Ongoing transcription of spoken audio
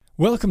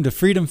Welcome to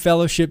Freedom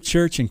Fellowship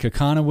Church in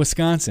Kaukauna,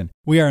 Wisconsin.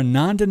 We are a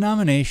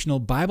non-denominational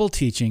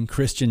Bible-teaching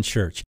Christian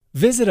church.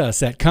 Visit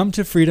us at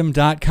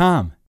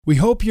cometofreedom.com. We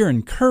hope you're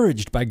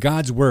encouraged by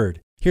God's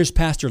Word. Here's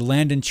Pastor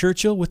Landon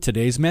Churchill with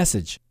today's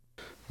message.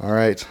 All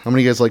right. How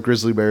many of you guys like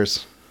grizzly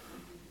bears?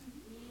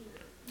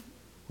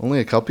 Only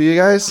a couple of you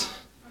guys?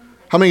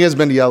 How many of you guys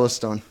been to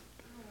Yellowstone?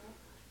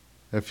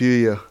 A few of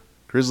you.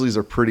 Grizzlies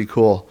are pretty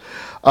cool.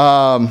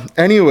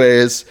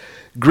 Anyways,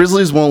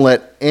 grizzlies won't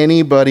let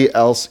anybody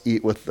else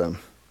eat with them.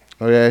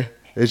 Okay?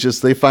 It's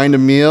just they find a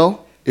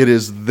meal. It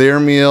is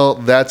their meal.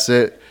 That's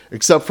it.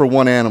 Except for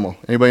one animal.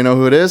 Anybody know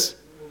who it is?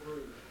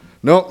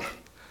 Nope.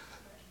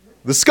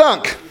 The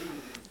skunk.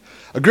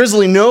 A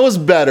grizzly knows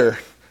better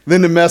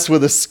than to mess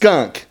with a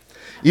skunk.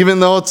 Even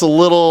though it's a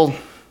little,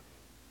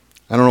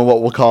 I don't know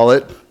what we'll call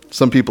it.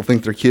 Some people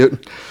think they're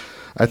cute.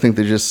 I think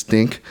they just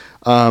stink.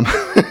 And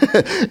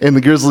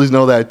the grizzlies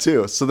know that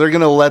too. So they're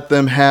going to let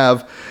them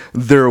have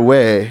their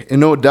way. And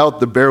no doubt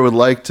the bear would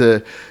like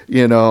to,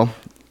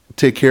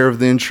 take care of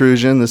the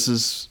intrusion. This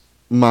is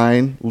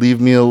mine. Leave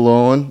me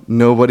alone.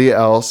 Nobody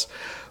else.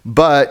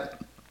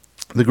 But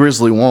the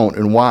grizzly won't.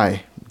 And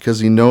why? Because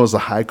he knows the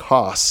high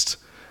cost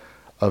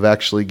of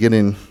actually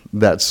getting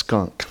that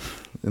skunk.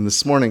 And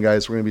this morning,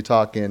 guys, we're going to be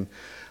talking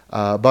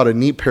about a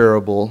neat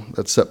parable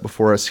that's set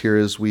before us here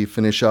as we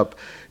finish up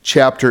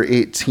chapter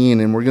 18.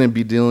 And we're going to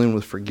be dealing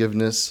with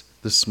forgiveness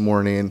this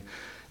morning.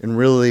 And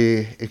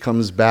really, it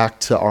comes back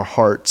to our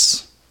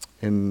hearts.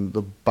 And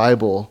the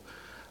Bible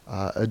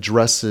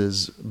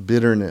addresses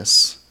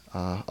bitterness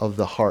of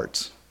the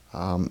heart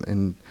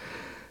and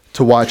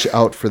to watch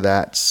out for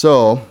that.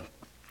 So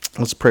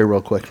let's pray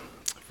real quick.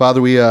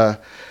 Father, we're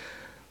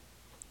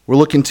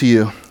looking to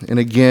you. And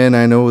again,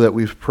 I know that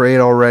we've prayed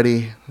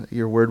already that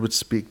your word would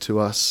speak to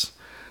us.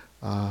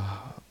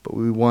 But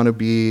we want to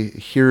be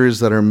hearers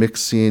that are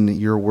mixing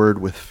your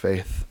word with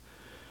faith.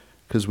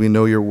 Because we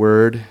know your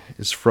word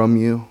is from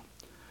you.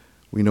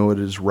 We know it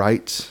is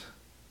right.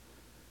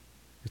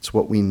 It's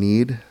what we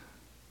need.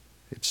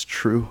 It's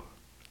true.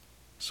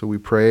 So we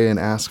pray and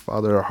ask,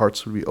 Father, our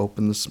hearts would be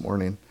open this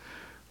morning.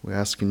 We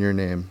ask in your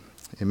name.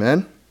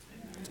 Amen?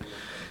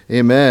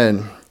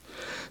 Amen.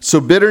 So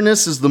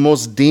bitterness is the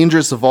most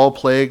dangerous of all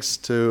plagues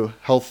to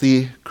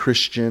healthy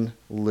Christian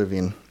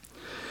living.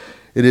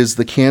 It is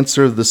the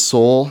cancer of the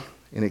soul,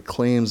 and it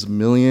claims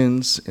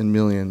millions and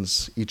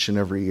millions each and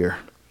every year.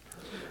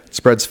 It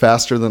spreads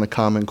faster than a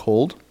common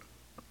cold.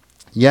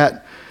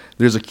 Yet,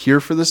 there's a cure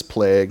for this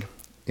plague,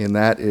 and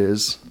that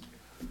is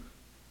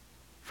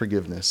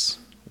forgiveness.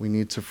 We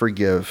need to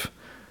forgive.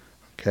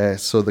 Okay,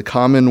 so the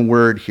common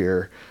word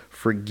here,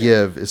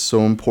 forgive, is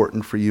so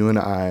important for you and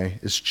I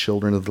as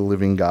children of the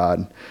living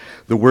God.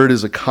 The word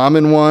is a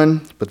common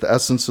one, but the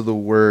essence of the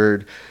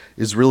word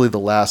is really the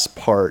last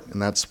part,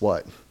 and that's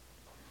what?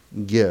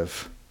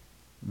 Give.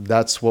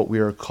 That's what we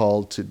are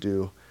called to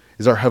do.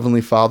 Is our Heavenly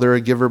Father a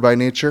giver by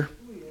nature?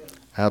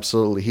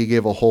 Absolutely. He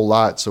gave a whole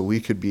lot so we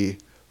could be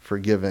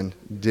forgiven,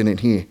 didn't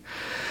he?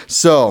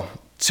 So,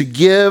 to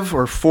give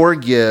or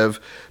forgive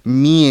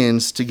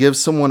means to give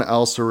someone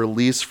else a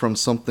release from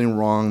something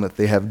wrong that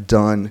they have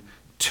done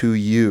to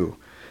you.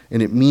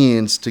 And it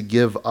means to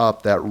give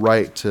up that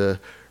right to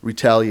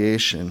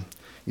retaliation.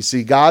 You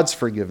see, God's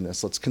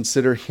forgiveness, let's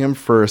consider him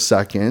for a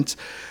second,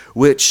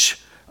 which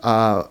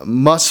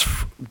must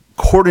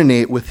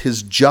coordinate with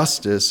his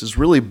justice, is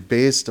really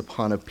based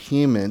upon a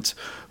payment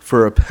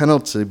for a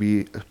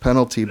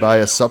penalty by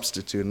a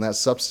substitute. And that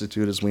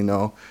substitute, as we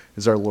know,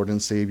 is our Lord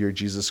and Savior,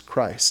 Jesus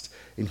Christ.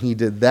 And he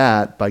did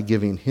that by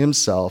giving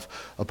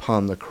himself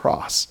upon the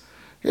cross.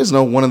 You guys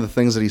know one of the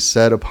things that he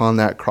said upon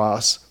that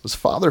cross was,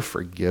 Father,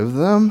 forgive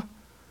them?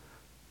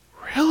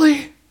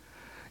 Really?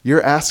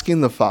 You're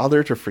asking the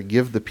Father to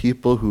forgive the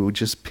people who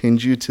just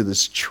pinned you to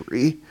this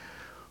tree?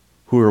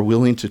 Who are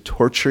willing to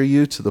torture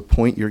you to the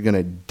point you're going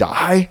to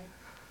die?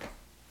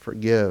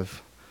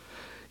 Forgive.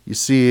 You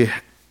see,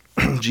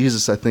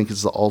 Jesus, I think,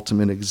 is the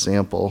ultimate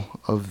example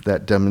of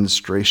that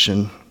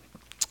demonstration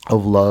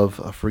of love,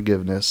 of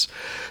forgiveness.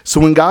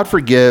 So when God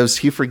forgives,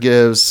 he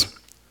forgives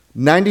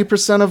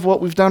 90% of what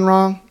we've done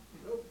wrong.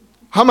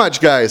 How much,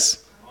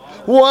 guys?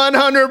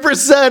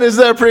 100%. Is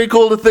that pretty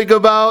cool to think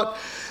about?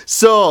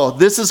 So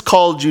this is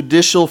called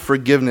judicial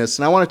forgiveness.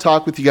 And I want to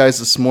talk with you guys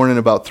this morning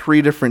about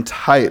 3 different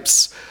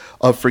types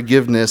of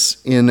forgiveness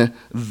in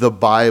the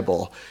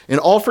Bible. And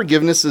all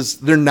forgivenesses,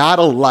 they're not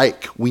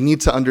alike. We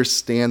need to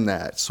understand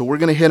that. So we're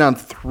going to hit on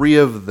 3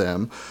 of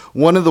them.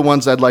 One of the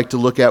ones I'd like to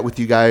look at with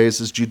you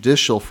guys is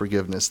judicial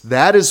forgiveness.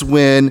 That is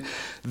when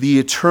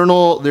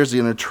there's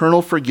an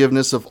eternal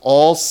forgiveness of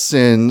all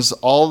sins,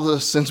 all the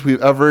sins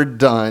we've ever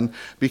done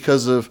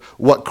because of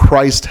what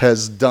Christ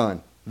has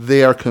done.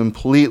 They are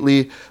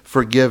completely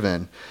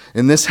forgiven.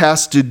 And this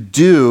has to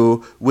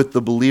do with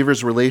the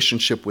believer's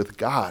relationship with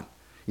God.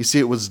 You see,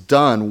 it was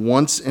done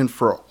once and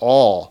for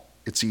all.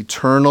 It's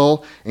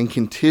eternal and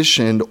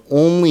conditioned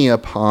only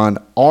upon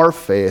our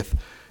faith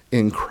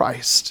in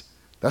Christ.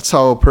 That's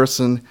how a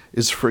person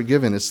is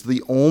forgiven. It's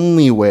the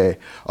only way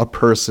a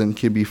person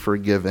can be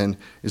forgiven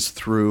is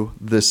through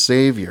the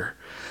Savior.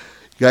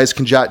 You guys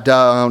can jot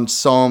down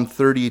Psalm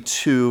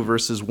 32,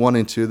 verses 1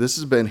 and 2. This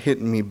has been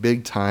hitting me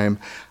big time.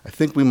 I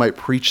think we might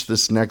preach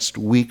this next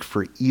week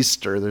for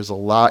Easter. There's a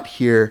lot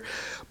here.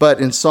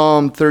 But in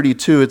Psalm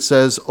 32, it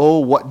says, "Oh,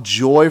 what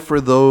joy for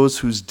those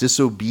whose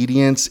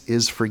disobedience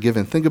is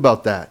forgiven." Think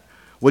about that.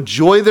 What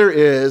joy there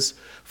is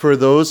for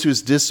those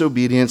whose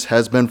disobedience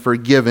has been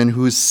forgiven,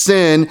 whose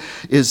sin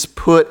is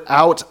put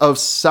out of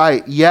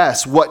sight.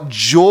 Yes, what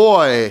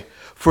joy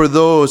for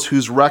those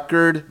whose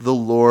record the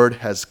Lord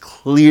has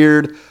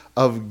cleared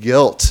of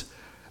guilt.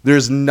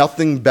 There's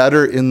nothing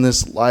better in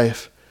this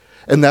life.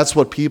 And that's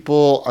what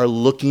people are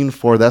looking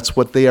for. That's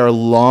what they are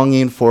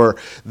longing for.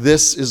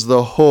 This is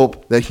the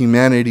hope that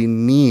humanity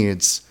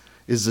needs,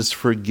 is this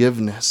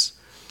forgiveness,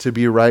 to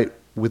be right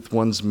with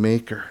one's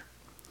Maker.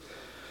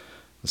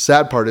 The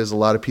sad part is a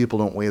lot of people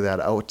don't weigh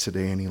that out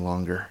today any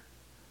longer.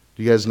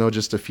 Do you guys know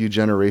just a few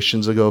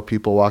generations ago,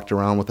 people walked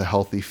around with a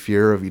healthy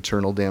fear of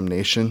eternal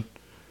damnation?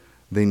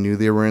 They knew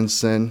they were in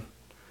sin.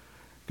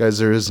 Guys,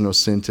 there is no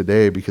sin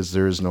today because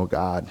there is no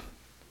God.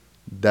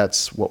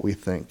 That's what we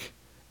think.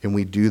 And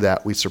we do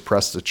that. We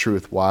suppress the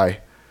truth.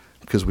 Why?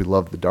 Because we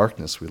love the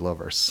darkness. We love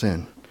our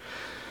sin.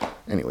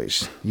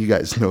 Anyways, you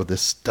guys know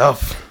this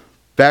stuff.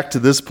 Back to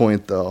this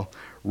point, though.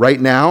 Right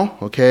now,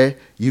 okay,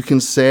 you can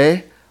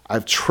say,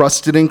 I've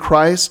trusted in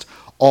Christ.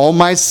 All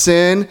my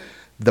sin,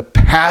 the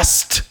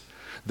past,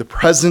 the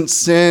present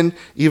sin,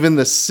 even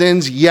the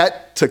sins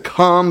yet to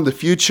come, the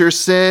future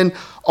sin,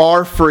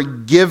 are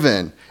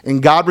forgiven.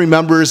 And God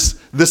remembers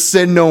the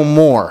sin no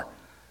more.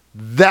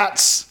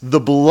 That's the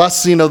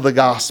blessing of the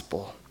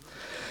gospel.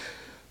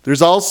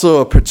 There's also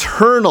a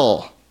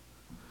paternal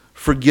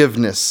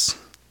forgiveness.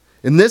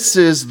 And this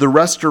is the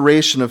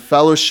restoration of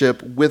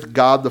fellowship with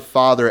God the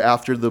Father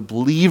after the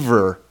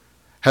believer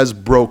has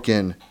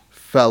broken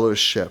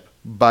fellowship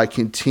by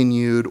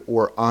continued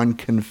or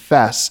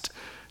unconfessed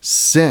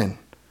sin.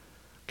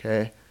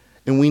 Okay?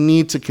 And we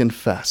need to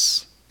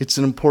confess. It's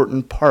an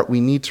important part. We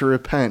need to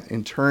repent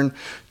and turn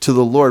to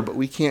the Lord, but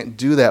we can't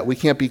do that. We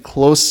can't be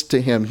close to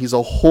him. He's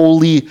a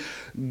holy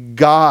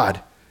God.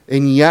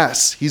 And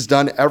yes, he's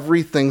done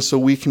everything so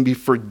we can be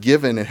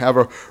forgiven and have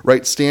a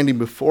right standing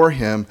before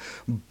him.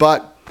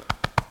 But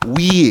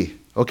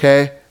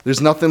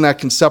there's nothing that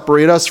can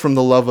separate us from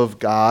the love of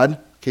God.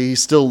 Okay, he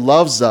still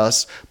loves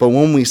us. But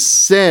when we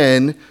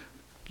sin,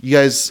 you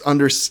guys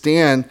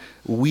understand,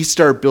 we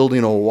start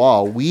building a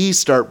wall. We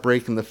start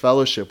breaking the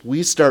fellowship.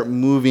 We start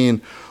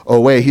moving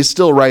away. He's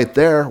still right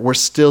there. We're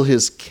still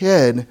his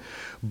kid.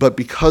 But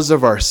because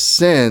of our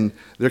sin,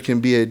 there can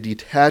be a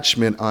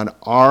detachment on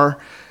our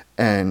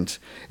end.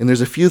 And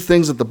there's a few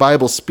things that the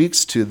Bible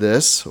speaks to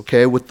this,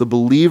 okay? With the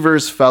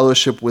believer's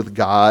fellowship with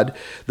God,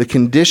 the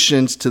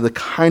conditions to the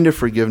kind of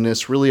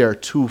forgiveness really are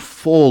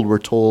twofold, we're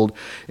told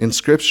in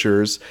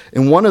scriptures.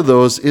 And one of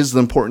those is the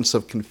importance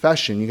of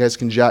confession. You guys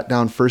can jot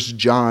down 1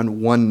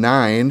 John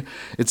 1:9.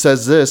 It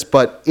says this,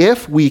 "But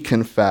if we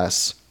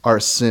confess our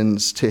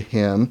sins to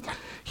him,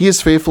 he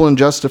is faithful and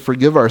just to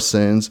forgive our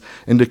sins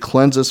and to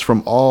cleanse us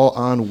from all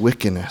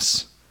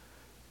unwickedness."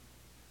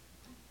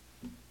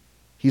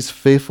 He's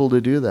faithful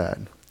to do that.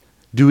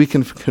 Do we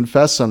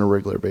confess on a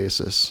regular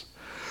basis?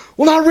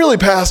 Well, not really,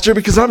 Pastor,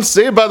 because I'm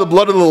saved by the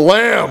blood of the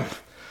Lamb.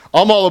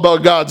 I'm all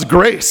about God's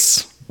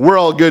grace. We're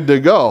all good to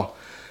go.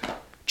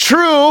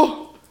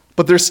 True,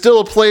 but there's still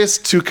a place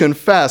to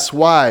confess.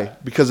 Why?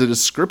 Because it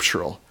is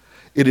scriptural.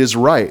 It is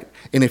right.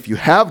 And if you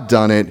have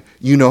done it,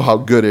 you know how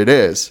good it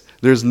is.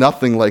 There's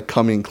nothing like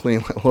coming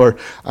clean. Lord,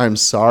 I'm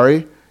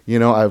sorry.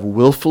 I've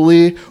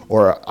willfully,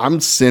 or I'm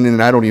sinning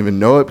and I don't even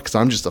know it because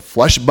I'm just a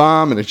flesh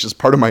bomb and it's just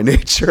part of my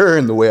nature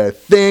and the way I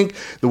think,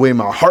 the way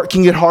my heart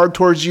can get hard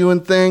towards you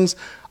and things.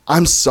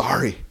 I'm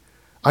sorry.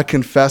 I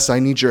confess I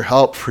need your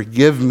help.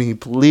 Forgive me,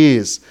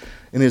 please.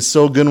 And it's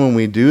so good when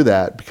we do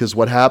that because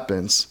what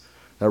happens?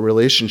 That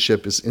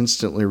relationship is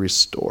instantly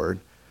restored.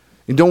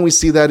 And don't we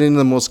see that in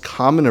the most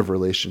common of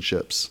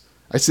relationships?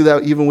 I see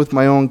that even with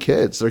my own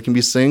kids. There can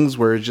be things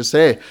where it's just,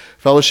 hey,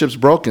 fellowship's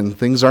broken.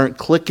 Things aren't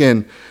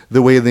clicking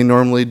the way they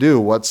normally do.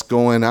 What's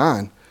going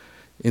on?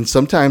 And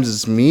sometimes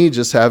it's me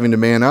just having to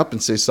man up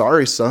and say,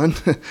 sorry, son.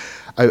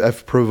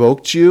 I've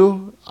provoked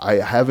you. I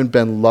haven't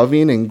been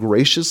loving and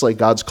gracious like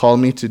God's called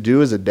me to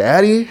do as a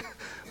daddy.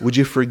 Would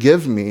you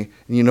forgive me?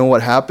 And you know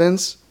what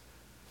happens?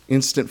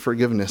 Instant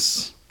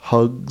forgiveness.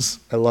 Hugs.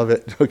 I love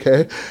it.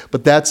 Okay?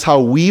 But that's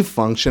how we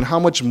function. How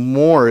much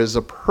more is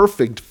a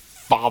perfect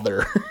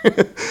Father,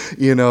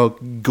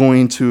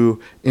 going to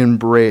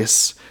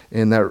embrace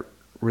in that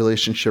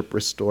relationship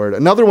restored.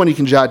 Another one you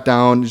can jot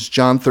down is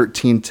John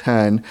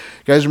 13:10. You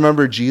guys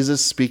remember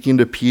Jesus speaking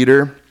to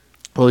Peter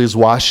while he was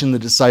washing the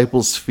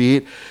disciples'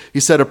 feet? He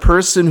said, a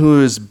person who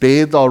is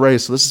bathed already,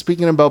 so this is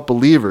speaking about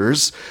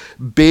believers,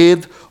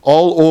 bathed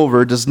all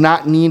over, does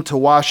not need to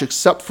wash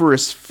except for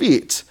his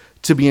feet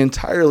to be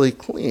entirely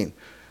clean.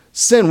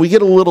 Sin, we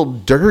get a little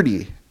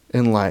dirty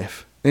in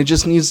life, and it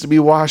just needs to be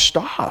washed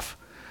off.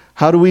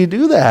 How do we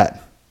do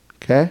that?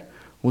 Okay.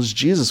 Was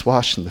Jesus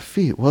washing the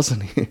feet,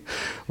 wasn't he?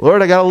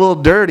 Lord, I got a little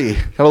dirty,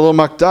 got a little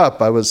mucked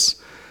up. I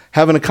was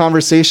having a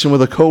conversation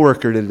with a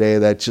coworker today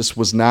that just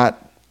was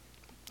not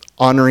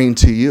honoring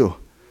to you.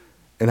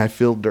 And I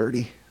feel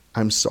dirty.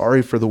 I'm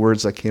sorry for the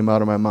words that came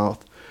out of my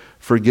mouth.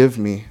 Forgive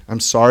me. I'm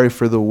sorry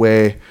for the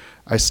way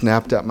I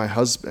snapped at my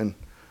husband.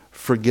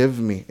 Forgive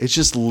me. It's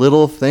just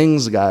little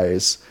things,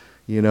 guys,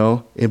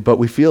 but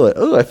we feel it.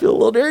 Oh, I feel a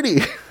little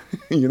dirty.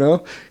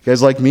 You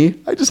guys like me?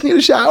 I just need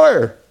a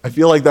shower. I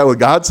feel like that with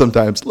God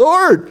sometimes.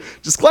 Lord,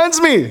 just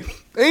cleanse me.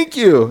 Thank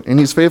you. And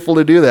he's faithful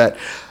to do that.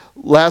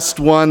 Last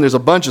one, there's a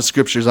bunch of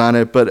scriptures on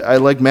it, but I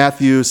like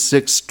Matthew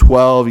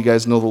 6:12. You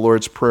guys know the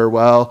Lord's Prayer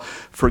well.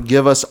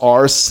 Forgive us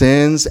our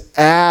sins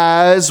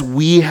as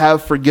we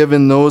have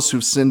forgiven those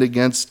who've sinned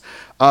against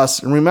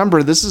us. And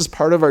remember, this is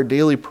part of our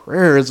daily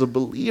prayer as a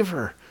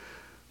believer.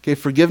 Okay,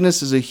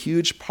 forgiveness is a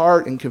huge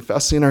part, and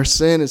confessing our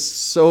sin is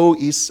so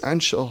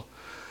essential.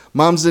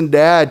 Moms and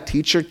dad,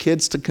 teach your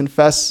kids to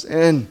confess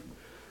sin.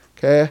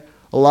 Okay?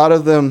 A lot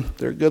of them,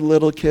 they're good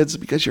little kids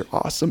because you're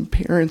awesome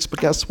parents, but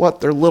guess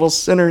what? They're little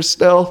sinners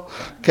still,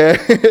 okay?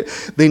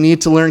 They need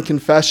to learn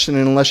confession,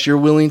 and unless you're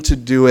willing to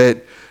do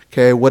it,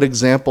 okay, what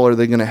example are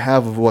they going to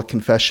have of what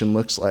confession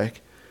looks like?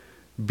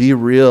 Be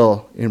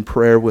real in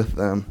prayer with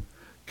them.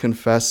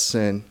 Confess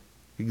sin.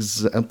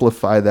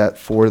 Exemplify that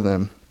for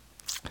them.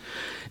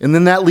 And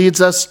then that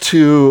leads us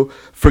to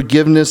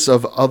forgiveness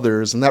of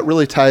others, and that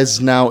really ties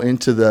now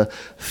into the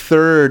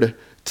third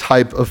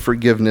type of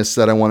forgiveness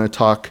that I want to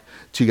talk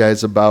to you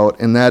guys about,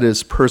 and that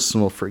is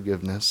personal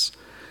forgiveness.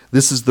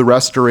 This is the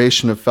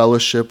restoration of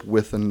fellowship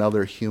with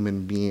another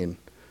human being,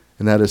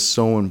 and that is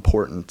so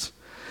important.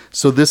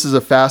 So this is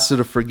a facet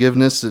of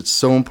forgiveness that's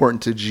so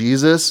important to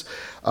Jesus,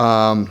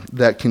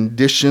 that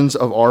conditions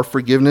of our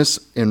forgiveness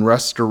and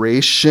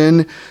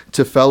restoration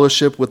to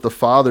fellowship with the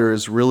Father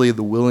is really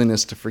the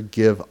willingness to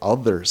forgive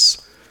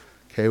others.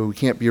 Okay, we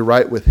can't be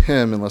right with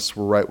him unless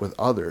we're right with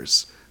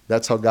others.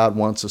 That's how God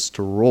wants us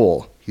to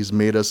roll. He's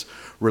made us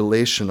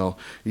relational.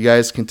 You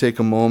guys can take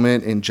a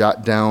moment and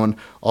jot down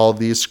all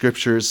these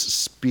scriptures,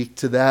 speak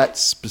to that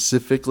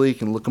specifically. You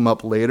can look them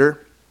up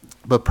later.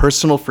 But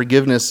personal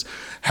forgiveness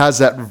has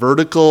that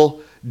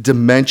vertical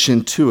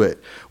dimension to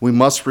it. We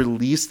must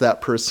release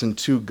that person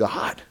to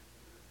God.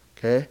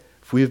 Okay?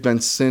 If we've been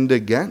sinned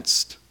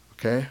against,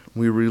 okay,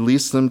 we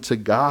release them to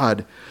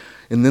God.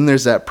 And then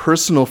there's that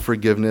personal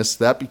forgiveness.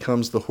 That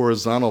becomes the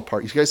horizontal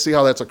part. You guys see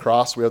how that's a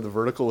cross? We have the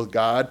vertical with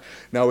God.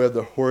 Now we have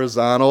the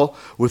horizontal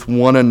with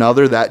one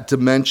another. That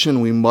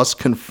dimension, we must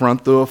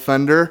confront the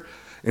offender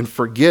and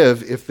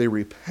forgive if they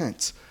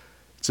repent.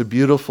 It's a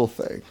beautiful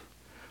thing.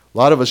 A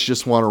lot of us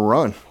just want to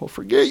run. Well,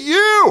 forget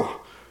you.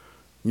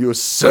 You a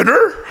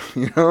sinner?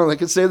 They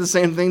could say the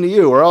same thing to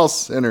you. We're all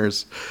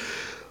sinners.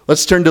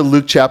 Let's turn to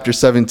Luke chapter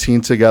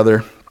 17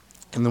 together,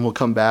 and then we'll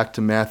come back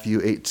to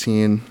Matthew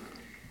 18.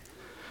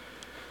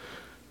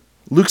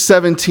 Luke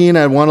 17,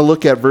 I want to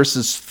look at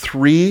verses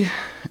 3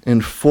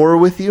 and 4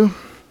 with you.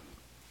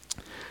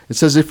 It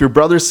says, if your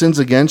brother sins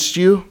against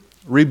you,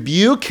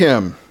 rebuke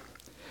him.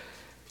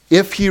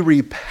 If he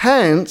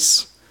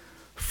repents,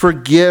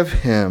 forgive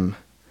him.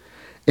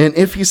 And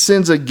if he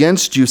sins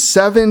against you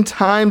 7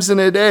 times in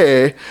a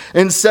day,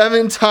 and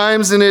 7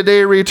 times in a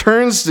day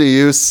returns to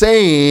you,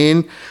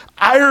 saying,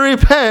 I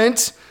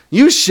repent,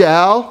 you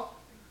shall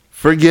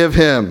forgive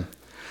him.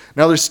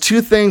 Now there's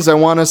 2 things I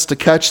want us to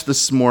catch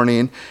this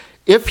morning.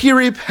 If he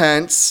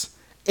repents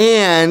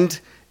and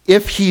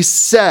if he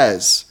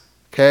says,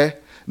 okay,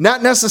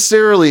 not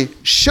necessarily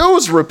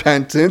shows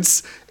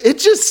repentance, it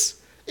just,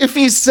 if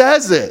he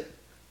says it,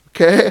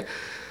 okay,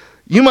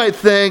 you might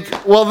think,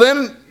 well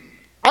then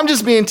I'm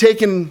just being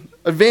taken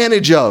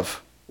advantage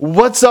of.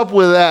 What's up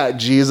with that,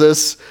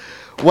 Jesus?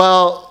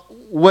 Well,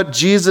 what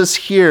Jesus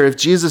here, if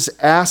Jesus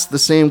asked the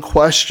same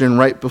question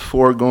right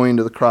before going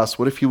to the cross,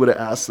 what if he would have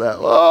asked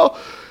that? Well,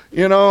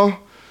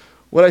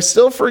 would I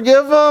still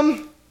forgive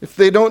them? If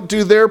they don't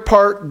do their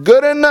part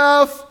good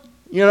enough,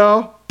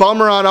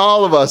 bummer on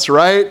all of us,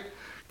 right?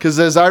 Because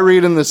as I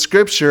read in the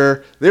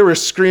scripture, they were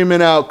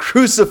screaming out,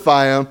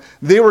 crucify him.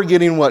 They were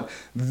getting what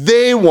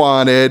they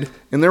wanted,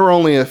 and there were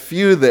only a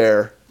few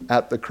there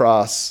at the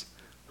cross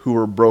who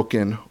were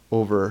broken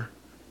over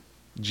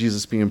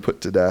Jesus being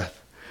put to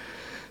death.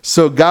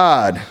 So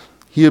God,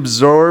 he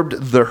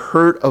absorbed the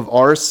hurt of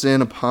our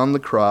sin upon the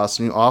cross,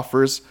 and he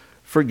offers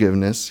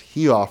forgiveness.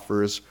 He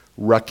offers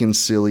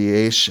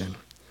reconciliation.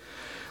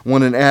 I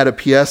want to add a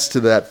PS to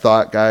that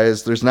thought,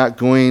 guys. They're not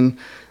going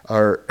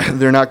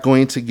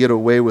to get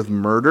away with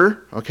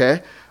murder,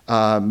 okay?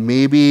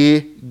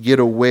 Maybe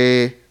get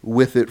away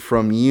with it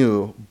from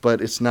you,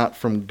 but it's not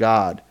from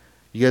God.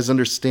 You guys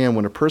understand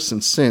when a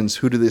person sins,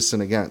 who do they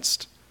sin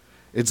against?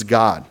 It's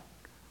God.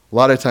 A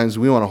lot of times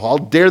we want to, how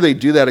dare they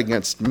do that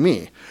against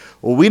me?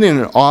 Well, we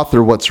didn't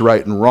author what's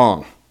right and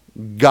wrong.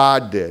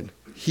 God did.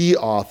 He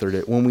authored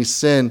it. When we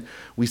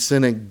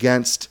sin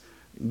against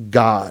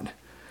God.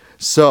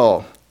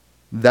 So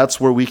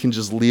that's where we can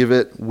just leave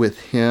it with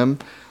him.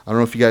 I don't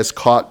know if you guys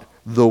caught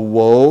the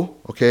woe.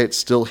 Okay, it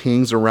still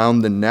hangs around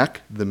the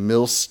neck, the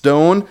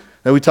millstone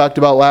that we talked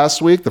about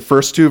last week. The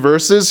first 2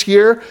 verses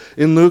here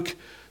in Luke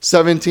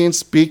 17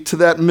 speak to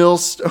that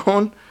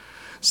millstone.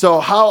 So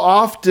how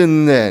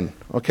often then,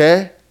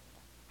 okay?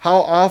 How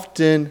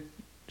often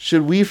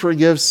Should we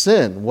forgive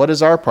sin? What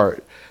is our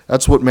part?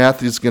 That's what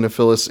Matthew's going to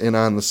fill us in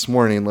on this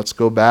morning. Let's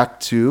go back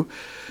to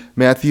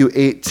Matthew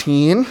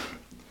 18.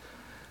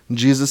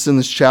 Jesus in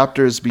this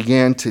chapter has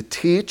began to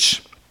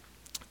teach,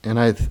 and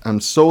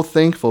I'm so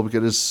thankful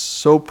because it's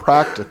so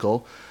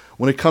practical.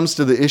 When it comes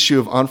to the issue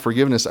of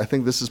unforgiveness, I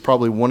think this is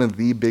probably one of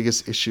the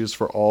biggest issues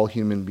for all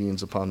human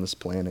beings upon this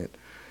planet,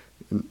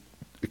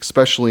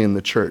 especially in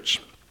the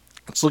church.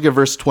 Let's look at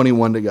verse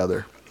 21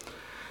 together.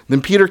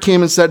 Then Peter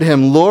came and said to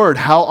him, Lord,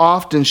 how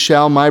often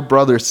shall my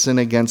brother sin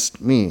against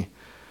me,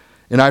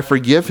 and I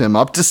forgive him?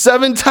 Up to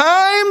 7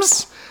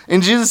 times?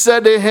 And Jesus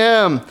said to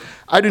him,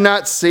 I do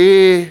not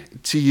say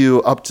to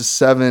you up to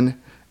 7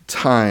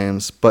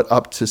 times, but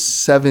up to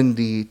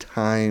 70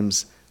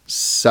 times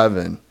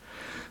 7.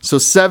 So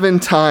 7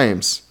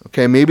 times.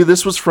 Okay, maybe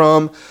this was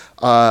from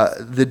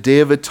the Day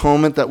of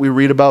Atonement that we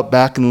read about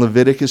back in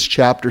Leviticus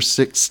chapter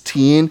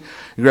 16.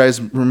 You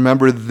guys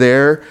remember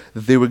there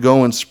that they would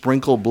go and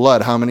sprinkle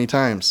blood how many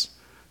times?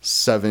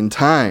 7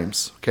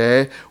 times.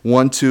 Okay,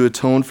 1 to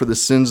atone for the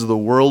sins of the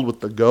world with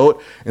the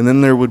goat, and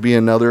then there would be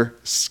another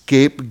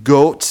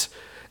scapegoat,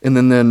 and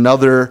then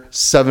another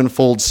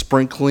 7-fold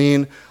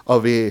sprinkling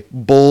of a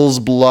bull's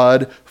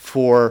blood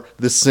for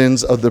the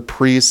sins of the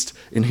priest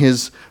and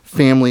his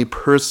family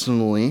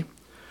personally.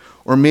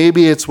 Or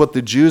maybe it's what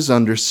the Jews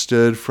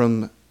understood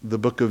from the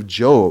book of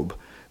Job.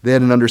 They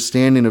had an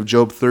understanding of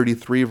Job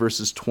 33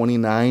 verses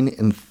 29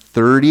 and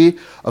 30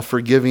 of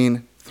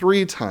forgiving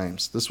 3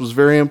 times. This was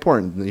very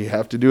important. You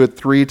have to do it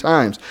 3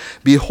 times.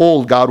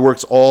 Behold, God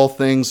works all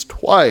things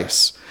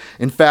twice.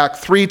 In fact,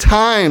 3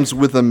 times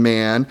with a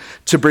man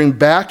to bring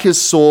back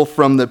his soul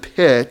from the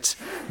pit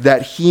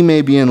that he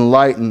may be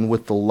enlightened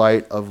with the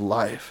light of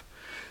life.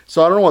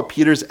 So I don't know what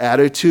Peter's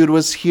attitude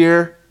was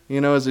here.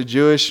 As a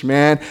Jewish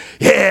man,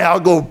 yeah, I'll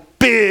go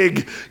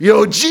big.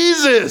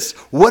 Jesus,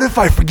 what if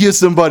I forgive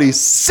somebody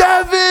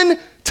 7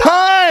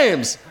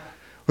 times?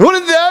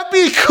 Wouldn't that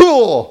be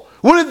cool?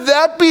 Wouldn't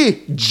that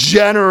be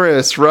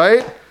generous,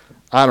 right?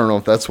 I don't know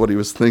if that's what he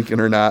was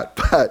thinking or not,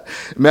 but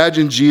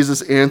imagine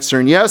Jesus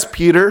answering, yes,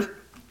 Peter,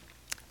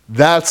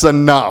 that's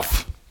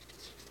enough.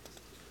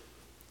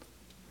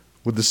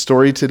 Would the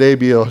story today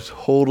be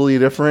totally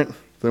different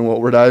than what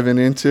we're diving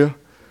into?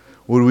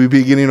 Would we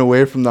be getting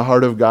away from the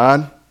heart of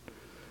God?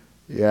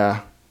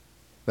 Yeah,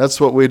 that's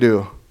what we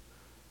do.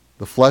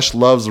 The flesh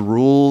loves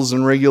rules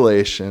and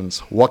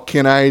regulations. What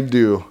can I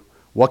do?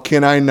 What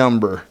can I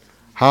number?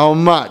 How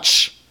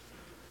much?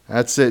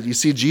 That's it. You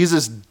see,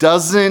 Jesus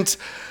doesn't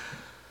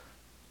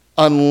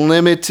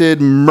unlimited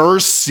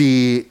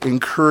mercy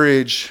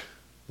encourage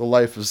the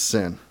life of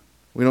sin.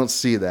 We don't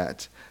see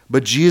that.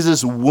 But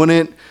Jesus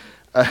wouldn't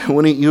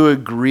you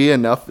agree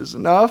enough is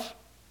enough?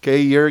 Okay,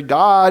 you're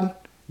God.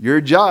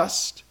 You're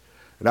just.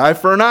 An eye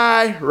for an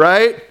eye,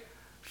 right?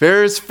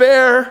 Fair is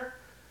fair.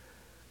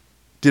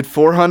 Did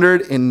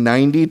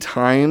 490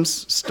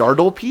 times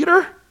startle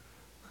Peter?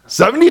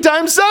 70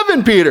 times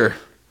 7, Peter.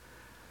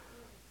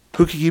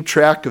 Who could keep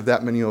track of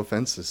that many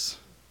offenses?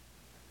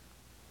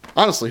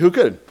 Honestly, who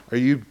could? Are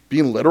you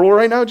being literal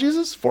right now,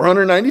 Jesus?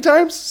 490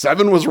 times?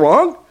 7 was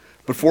wrong?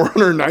 But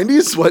 490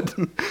 is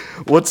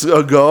what's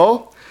a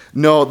go?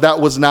 No, that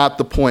was not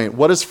the point.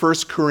 What does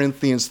 1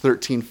 Corinthians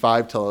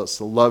 13:5 tell us?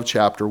 The love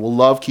chapter. Well,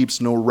 love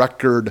keeps no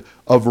record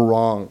of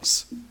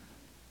wrongs.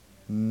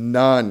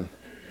 None.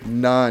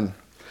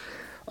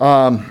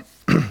 I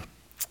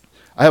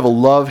have a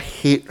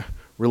love-hate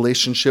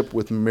relationship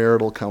with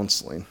marital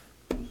counseling.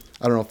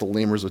 I don't know if the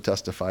Lamers would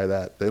testify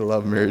that. They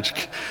love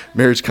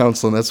marriage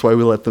counseling. That's why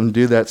we let them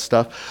do that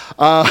stuff.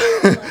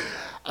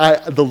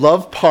 The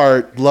love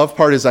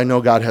part is I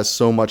know God has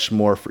so much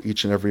more for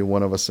each and every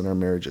one of us in our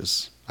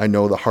marriages. I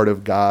know the heart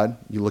of God.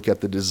 You look at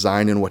the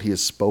design and what he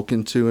has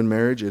spoken to in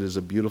marriage. It is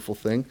a beautiful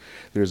thing.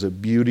 There's a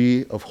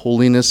beauty of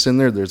holiness in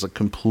there. There's a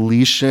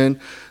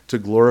completion to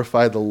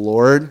glorify the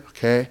Lord.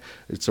 Okay,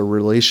 it's a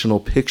relational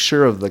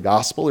picture of the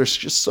gospel. There's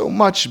just so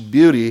much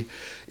beauty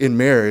in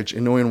marriage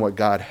and knowing what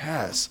God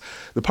has.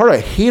 The part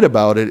I hate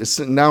about it is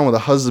sitting down with a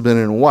husband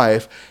and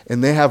wife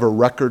and they have a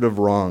record of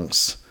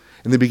wrongs.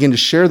 And they begin to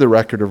share the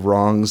record of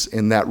wrongs,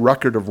 and that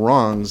record of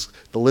wrongs,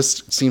 the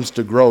list seems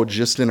to grow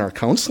just in our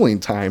counseling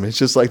time. It's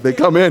just like they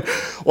come in,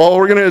 well,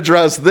 we're going to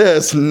address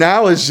this.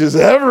 Now it's just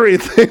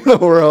everything in the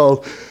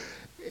world.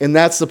 And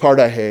that's the part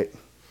I hate.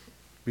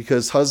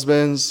 Because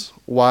husbands,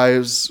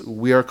 wives,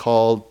 we are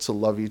called to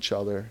love each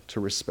other, to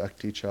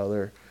respect each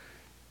other.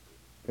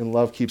 And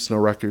love keeps no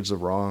records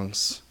of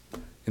wrongs.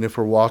 And if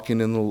we're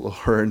walking in the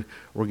Lord,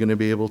 we're going to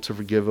be able to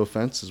forgive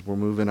offenses. We're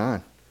moving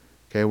on.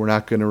 Okay, we're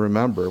not going to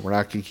remember. We're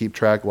not going to keep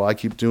track. Well, I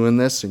keep doing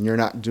this and you're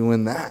not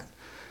doing that.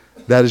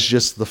 That is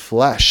just the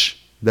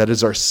flesh. That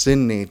is our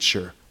sin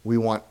nature. We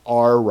want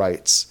our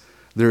rights.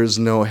 There is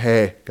no,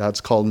 hey, God's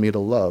called me to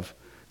love.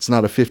 It's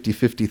not a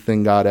 50-50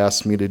 thing God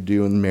asked me to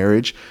do in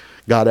marriage.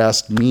 God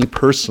asked me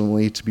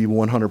personally to be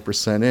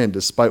 100% in,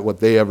 despite what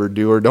they ever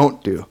do or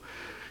don't do.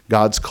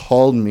 God's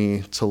called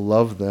me to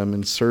love them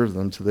and serve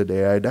them to the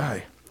day I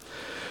die.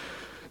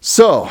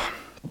 So,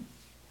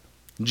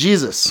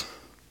 Jesus,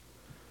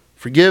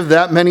 forgive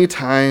that many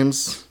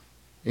times,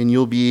 and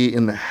you'll be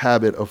in the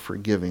habit of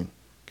forgiving.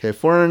 Okay,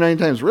 409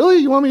 times. Really?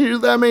 You want me to do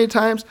that many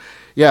times?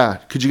 Yeah.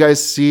 Could you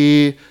guys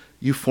see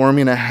you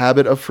forming a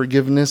habit of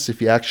forgiveness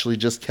if you actually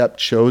just kept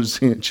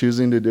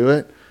choosing to do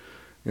it?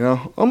 You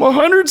know, I'm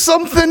 100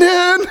 something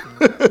in.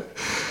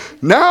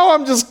 Now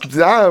I'm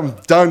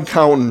done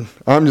counting.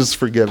 I'm just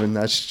forgiven.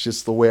 That's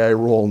just the way I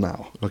roll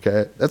now.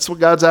 Okay? That's what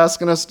God's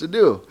asking us to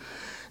do.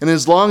 And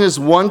as long as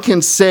one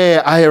can say,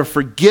 I have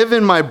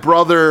forgiven my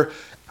brother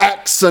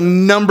X a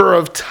number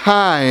of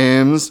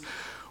times,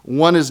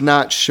 one is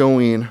not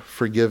showing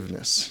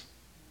forgiveness.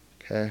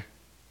 Okay?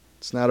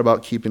 It's not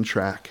about keeping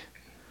track.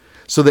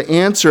 So the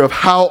answer of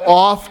how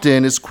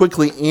often is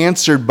quickly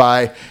answered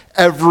by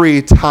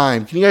every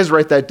time. Can you guys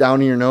write that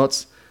down in your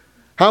notes?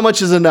 How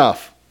much is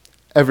enough?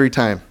 Every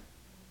time.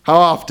 How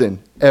often?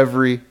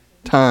 Every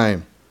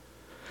time.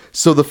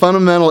 So the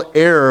fundamental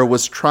error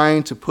was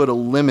trying to put a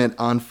limit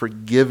on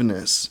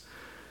forgiveness.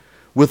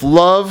 With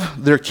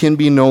love, there can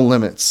be no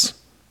limits.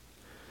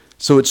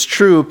 So it's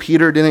true,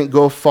 Peter didn't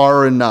go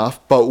far enough,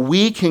 but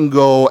we can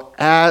go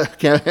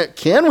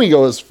can we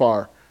go as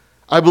far?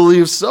 I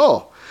believe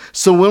so.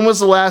 So when was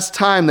the last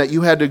time that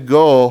you had to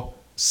go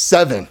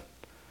 7?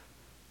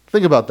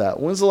 Think about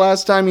that. When's the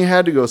last time you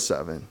had to go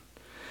 7?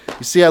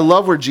 You see, I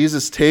love where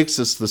Jesus takes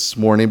us this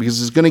morning because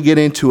he's going to get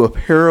into a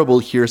parable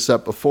here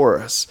set before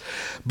us.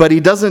 But he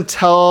doesn't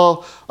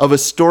tell of a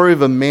story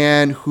of a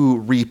man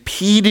who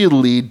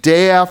repeatedly,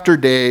 day after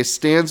day,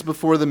 stands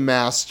before the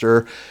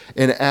master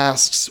and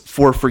asks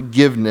for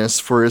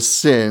forgiveness for his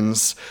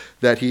sins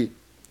that he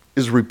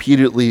is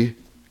repeatedly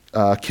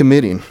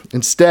committing.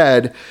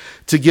 Instead,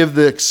 to give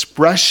the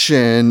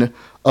expression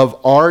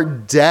of our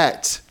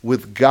debt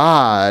with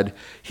God,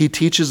 he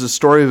teaches the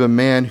story of a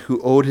man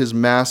who owed his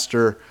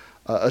master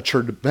a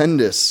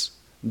tremendous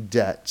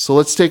debt. So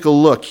let's take a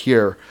look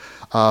here.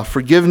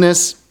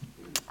 Forgiveness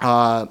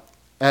at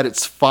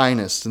its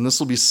finest. And this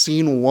will be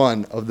scene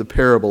 1 of the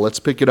parable. Let's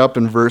pick it up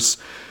in verse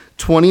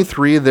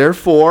 23.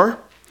 Therefore,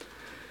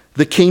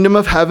 the kingdom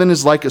of heaven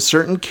is like a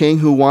certain king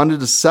who wanted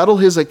to settle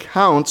his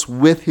accounts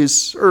with his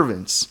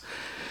servants.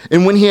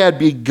 And when he had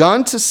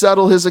begun to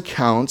settle his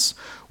accounts,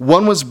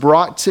 one was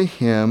brought to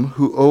him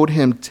who owed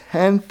him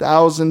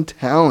 10,000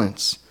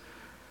 talents.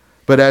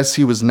 But as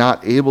he was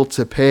not able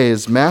to pay,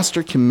 his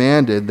master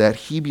commanded that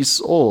he be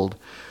sold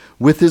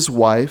with his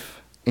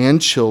wife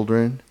and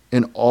children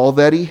and all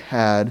that he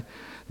had,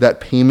 that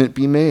payment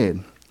be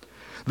made.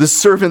 The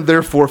servant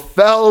therefore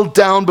fell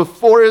down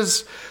before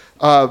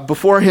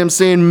him,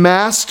 saying,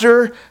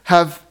 Master,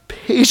 have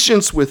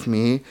patience with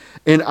me,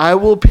 and I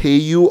will pay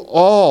you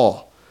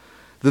all.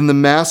 Then the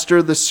master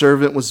of the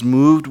servant was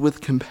moved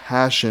with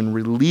compassion,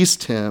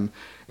 released him,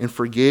 and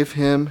forgave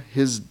him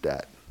his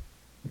debt.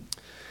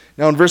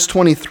 Now in verse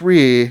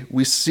 23,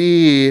 we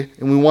see,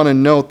 and we want to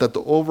note that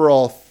the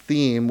overall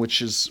theme,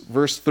 which is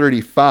verse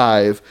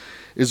 35,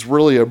 is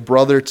really a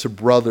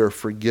brother-to-brother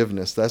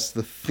forgiveness. That's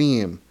the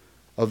theme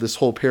of this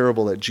whole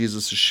parable that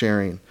Jesus is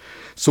sharing.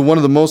 So one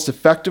of the most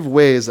effective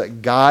ways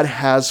that God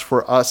has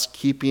for us,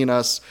 keeping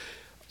us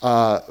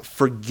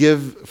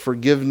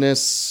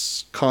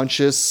forgiveness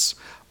conscious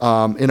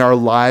in our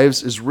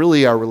lives, is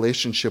really our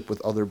relationship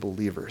with other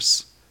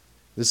believers.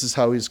 This is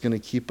how he's going to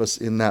keep us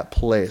in that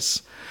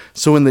place.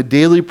 So in the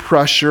daily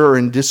pressure or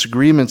in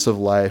disagreements of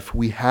life,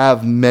 we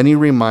have many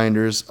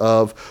reminders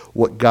of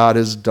what God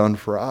has done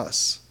for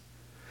us.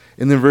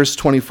 In the verse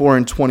 24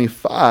 and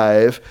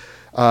 25,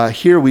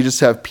 here we just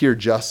have pure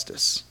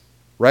justice,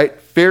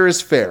 right? Fair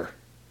is fair.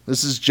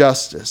 This is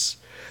justice.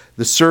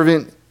 The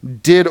servant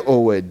did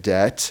owe a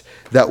debt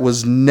that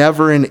was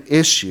never an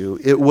issue.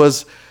 It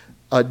was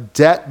a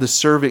debt the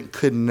servant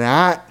could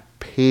not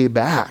pay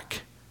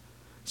back.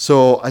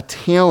 So a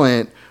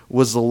talent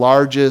was the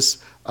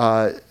largest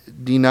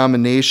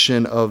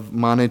denomination of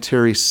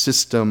monetary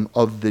system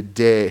of the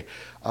day.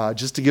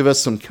 Just to give us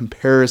some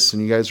comparison,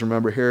 you guys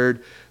remember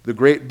Herod the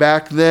Great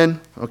back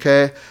then?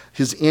 Okay,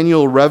 his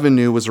annual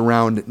revenue was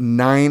around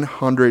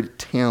 900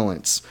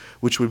 talents,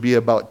 which would be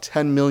about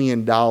 $10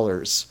 million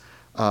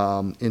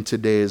in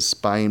today's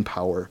buying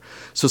power.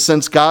 So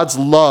since God's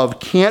love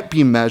can't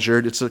be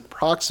measured, it's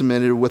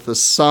approximated with a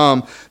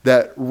sum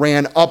that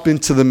ran up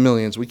into the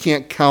millions. We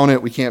can't count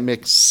it. We can't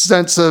make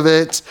sense of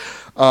it.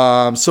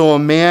 So a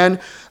man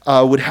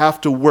would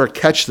have to work,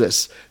 catch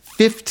this,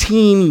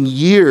 15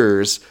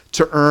 years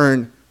to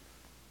earn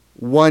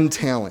 1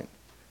 talent.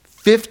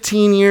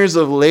 15 years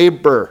of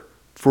labor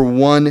for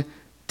 1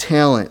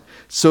 talent.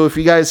 So if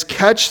you guys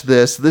catch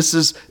this, this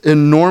is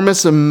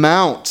enormous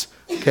amount.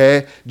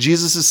 Okay,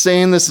 Jesus is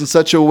saying this in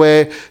such a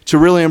way to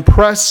really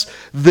impress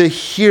the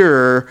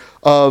hearer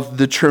of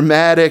the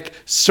traumatic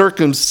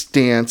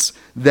circumstance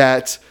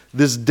that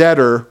this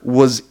debtor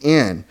was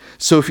in.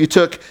 So if you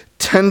took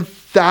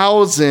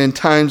 10,000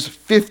 times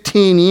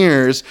 15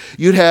 years,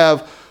 you'd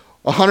have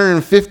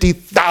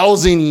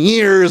 150,000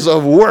 years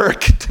of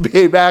work to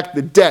pay back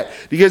the debt.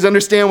 Do you guys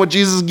understand what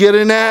Jesus is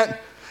getting at?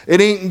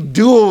 It ain't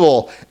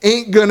doable.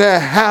 Ain't gonna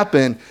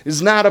happen.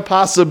 It's not a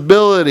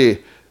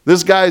possibility.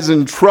 This guy's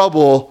in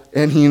trouble,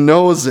 and he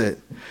knows it.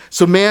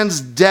 So man's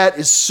debt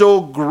is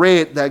so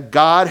great that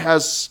God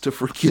has to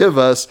forgive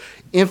us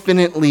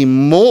infinitely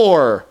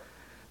more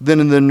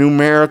than in the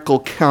numerical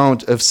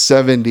count of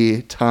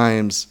 70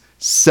 times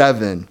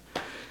 7.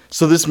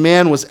 So this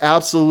man was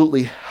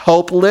absolutely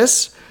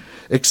helpless,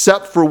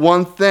 except for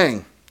one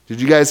thing.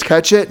 Did you guys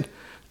catch it?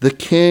 The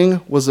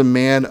king was a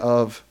man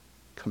of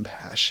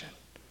compassion.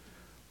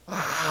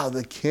 Wow,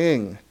 the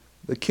king.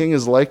 The king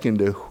is likened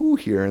to who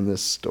here in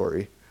this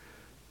story?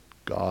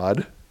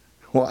 God.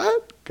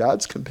 What?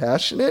 God's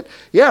compassionate?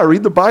 Yeah,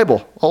 read the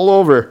Bible all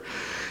over.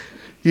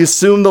 He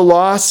assumed the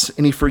loss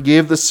and he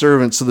forgave the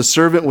servant. So the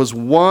servant was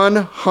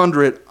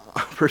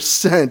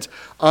 100%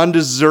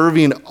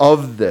 undeserving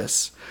of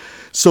this.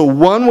 So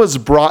one was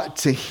brought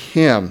to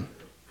him.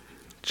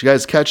 Did you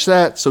guys catch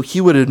that? So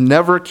he would have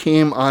never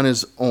came on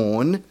his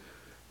own.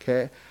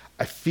 Okay?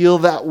 I feel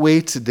that way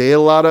today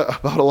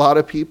about a lot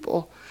of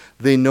people.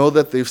 They know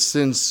that they've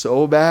sinned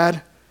so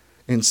bad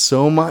and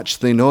so much.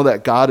 They know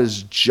that God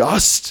is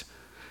just,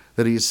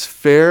 that he's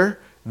fair,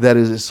 that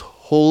it is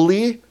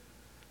holy,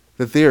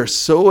 that they are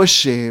so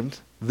ashamed.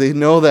 They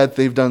know that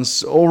they've done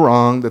so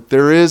wrong, that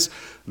there is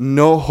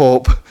no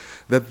hope,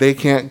 that they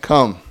can't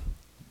come.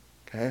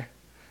 Okay?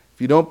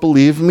 If you don't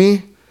believe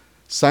me,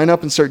 sign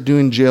up and start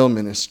doing jail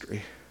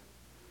ministry.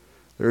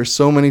 There are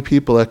so many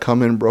people that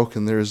come in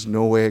broken. There is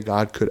no way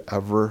God could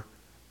ever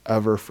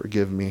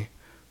forgive me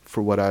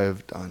for what I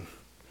have done.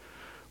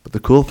 But the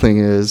cool thing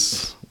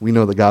is, we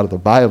know the God of the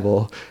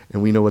Bible,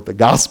 and we know what the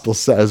gospel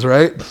says,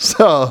 right?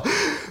 So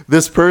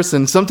this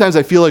person, sometimes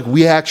I feel like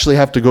we actually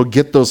have to go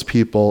get those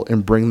people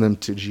and bring them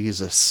to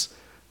Jesus,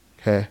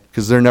 okay?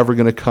 Because they're never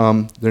going to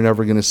come, they're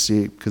never going to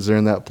see, because they're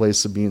in that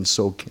place of being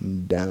so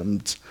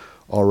condemned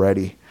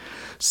already.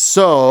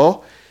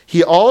 So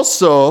he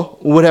also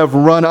would have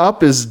run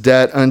up his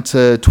debt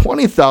unto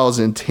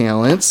 20,000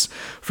 talents,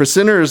 for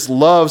sinners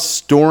love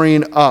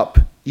storing up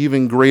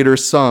even greater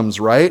sums,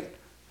 right?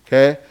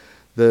 Okay?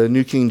 The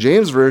New King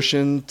James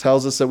Version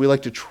tells us that we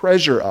like to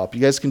treasure up.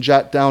 You guys can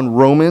jot down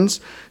Romans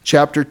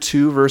chapter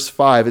 2, verse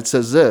 5. It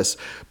says this,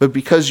 "But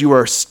because you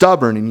are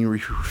stubborn and you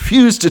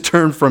refuse to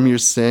turn from your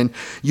sin,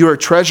 you are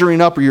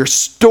treasuring up, or you're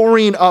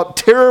storing up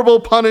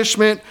terrible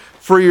punishment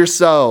for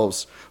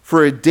yourselves.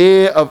 For a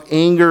day of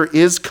anger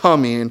is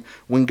coming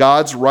when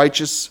God's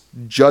righteous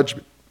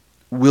judgment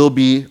will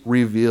be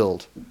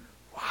revealed."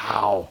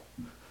 Wow.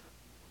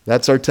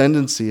 That's our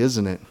tendency,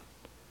 isn't it?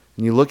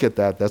 And you look at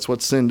that, that's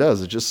what sin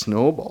does. It just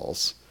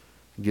snowballs.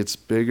 It gets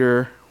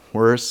bigger,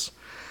 worse.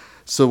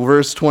 So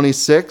verse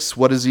 26,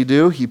 what does he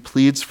do? He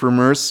pleads for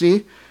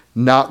mercy,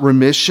 not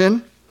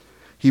remission.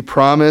 He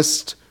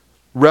promised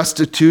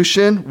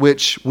restitution,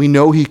 which we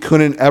know he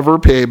couldn't ever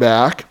pay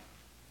back.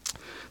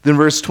 Then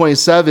verse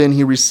 27,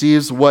 he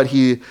receives what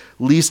he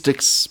least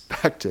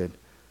expected,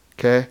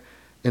 okay?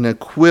 An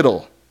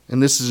acquittal.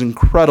 And this is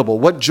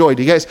incredible. What joy.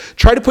 Do you guys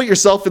try to put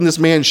yourself in this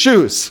man's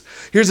shoes?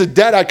 Here's a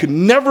debt I could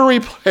never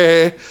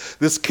repay.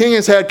 This king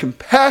has had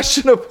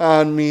compassion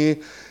upon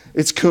me.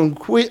 It's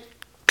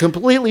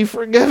completely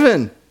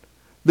forgiven.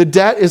 The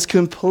debt is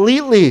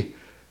completely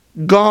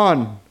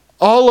gone.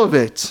 All of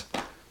it.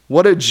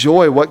 What a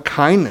joy. What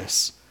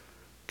kindness.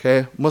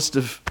 Okay? Must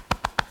have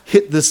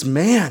hit this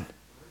man.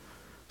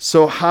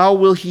 So how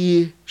will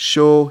he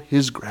show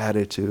his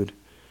gratitude?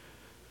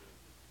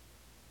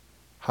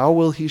 How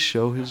will he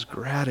show his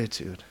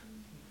gratitude?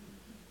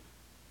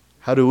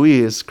 How do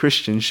we as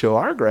Christians show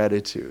our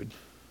gratitude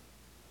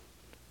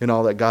in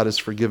all that God has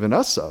forgiven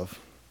us of?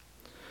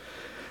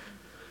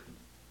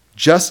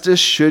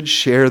 Justice should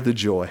share the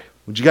joy.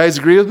 Would you guys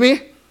agree with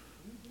me?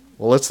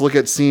 Well, let's look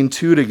at scene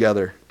 2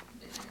 together.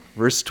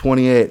 Verse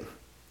 28.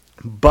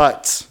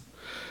 "But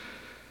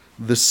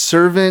the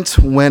servant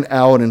went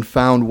out and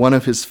found one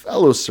of his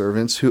fellow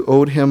servants who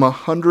owed him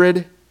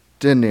 100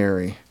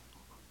 denarii.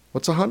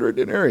 What's 100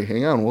 denarii?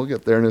 Hang on, we'll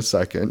get there in a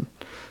second.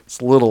 It's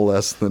a little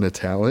less than a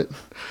talent.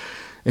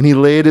 "And he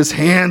laid his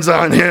hands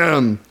on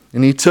him,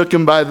 and he took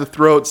him by the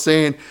throat,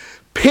 saying,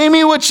 'Pay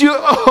me what you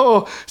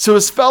owe.' So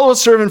his fellow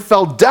servant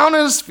fell down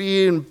at his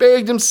feet and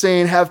begged him,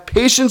 saying, 'Have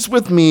patience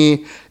with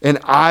me, and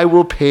I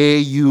will pay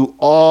you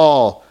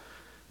all.'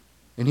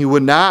 And he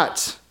would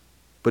not,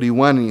 but he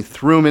went and he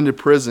threw him into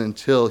prison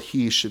till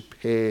he should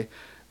pay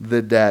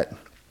the debt."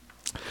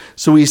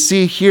 So we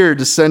see here,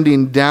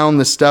 descending down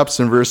the steps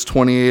in verse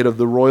 28 of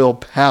the royal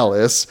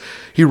palace,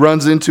 he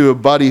runs into a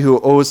buddy who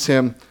owes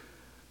him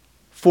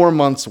 4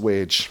 months'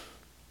 wage.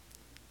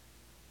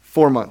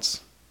 4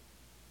 months.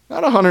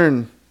 Not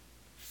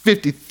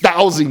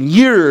 150,000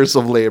 years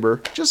of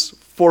labor,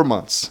 just 4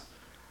 months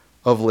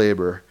of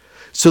labor.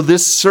 So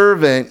this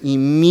servant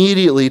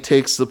immediately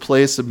takes the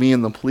place of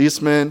being the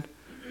policeman,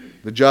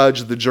 the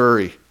judge, the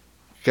jury.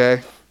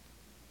 Okay?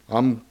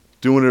 I'm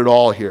doing it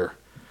all here.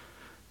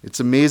 It's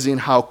amazing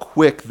how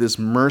quick this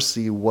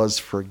mercy was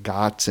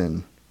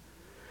forgotten.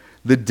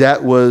 The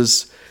debt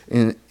was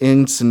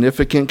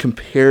insignificant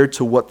compared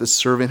to what the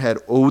servant had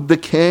owed the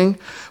king,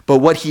 but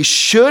what he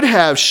should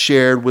have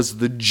shared was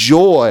the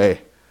joy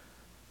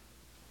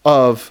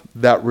of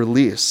that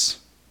release.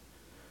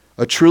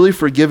 A truly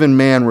forgiven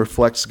man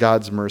reflects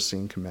God's mercy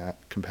and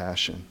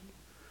compassion.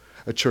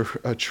 A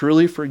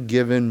truly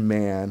forgiven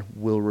man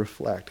will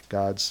reflect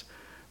God's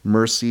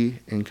mercy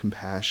and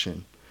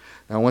compassion.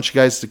 Now, I want you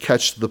guys to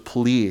catch the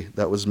plea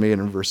that was made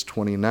in verse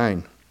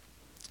 29.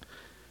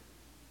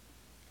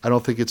 I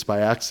don't think it's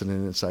by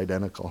accident, it's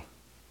identical.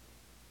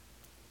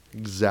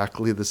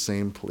 Exactly the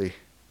same plea.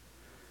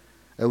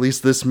 At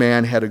least this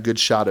man had a good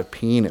shot of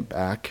paying it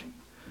back.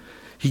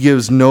 He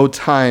gives no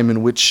time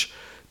in which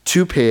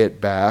to pay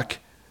it back,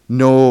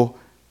 no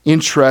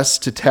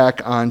interest to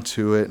tack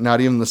onto it,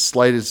 not even the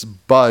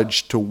slightest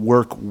budge to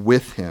work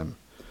with him.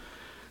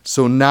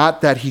 So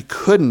not that he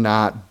could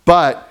not,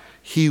 but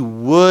he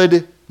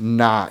would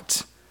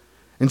not.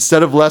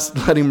 Instead of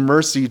letting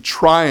mercy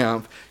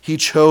triumph, he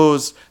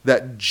chose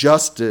that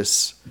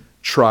justice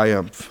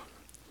triumph.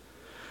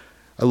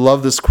 I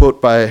love this quote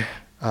by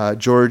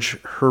George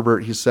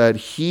Herbert. He said,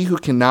 "He who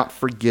cannot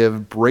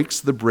forgive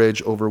breaks the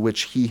bridge over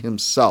which he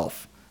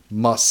himself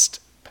must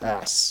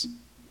pass."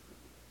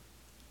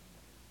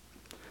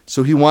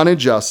 So he wanted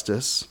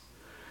justice.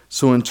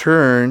 So in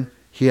turn,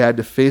 he had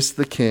to face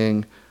the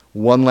king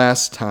one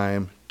last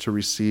time to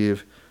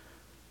receive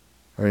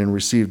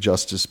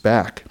justice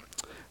back.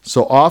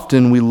 So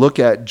often we look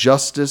at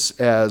justice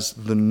as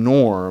the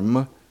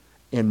norm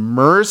and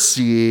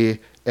mercy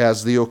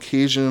as the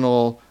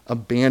occasional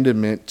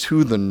abandonment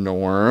to the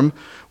norm.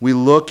 We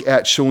look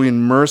at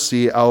showing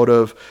mercy out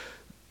of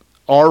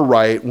our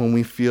right when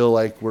we feel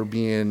like we're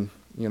being,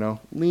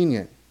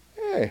 lenient.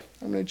 Hey,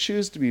 I'm going to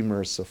choose to be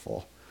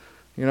merciful.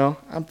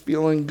 I'm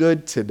feeling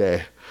good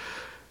today.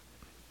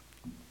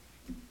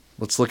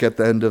 Let's look at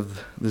the end of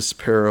this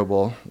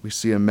parable. We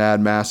see a mad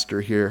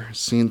master here.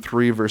 Scene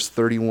 3, verse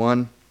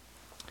 31.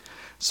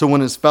 So when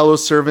his fellow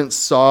servants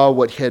saw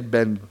what had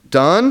been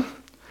done,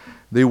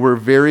 they were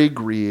very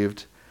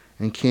grieved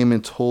and came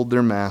and told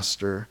their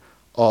master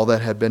all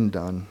that had been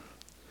done.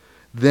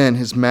 Then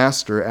his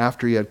master,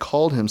 after he had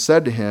called him,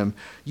 said to him,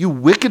 "You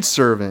wicked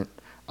servant,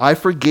 I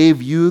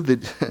forgave you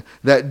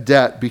that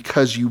debt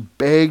because you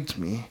begged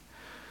me.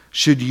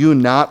 Should you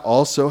not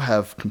also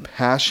have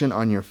compassion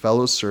on your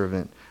fellow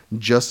servant,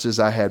 just as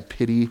I had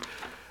pity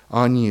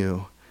on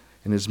you?"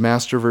 And his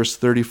master, verse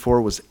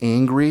 34, was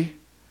angry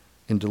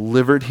and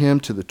delivered him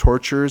to the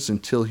torturers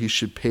until he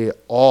should pay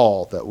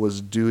all that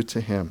was due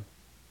to him.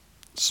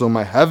 So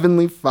my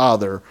heavenly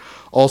Father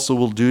also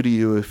will do to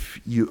you if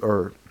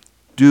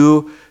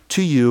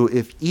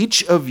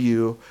each of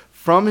you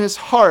from his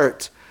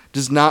heart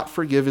does not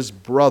forgive his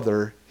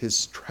brother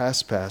his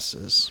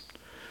trespasses.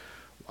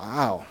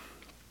 Wow.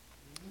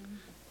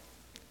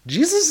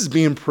 Jesus is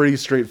being pretty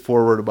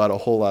straightforward about a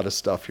whole lot of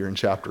stuff here in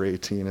chapter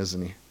 18,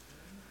 isn't he?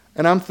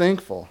 And I'm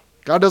thankful.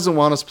 God doesn't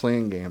want us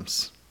playing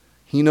games.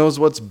 He knows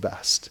what's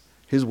best.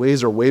 His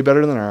ways are way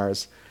better than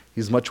ours.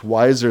 He's much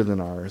wiser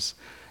than ours.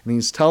 And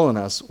he's telling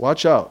us,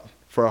 watch out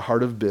for a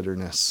heart of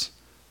bitterness.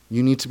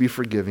 You need to be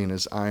forgiving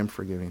as I am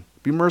forgiving.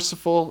 Be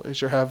merciful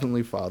as your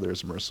heavenly Father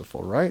is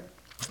merciful, right?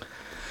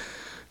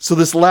 So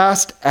this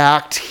last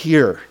act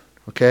here,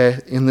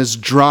 in this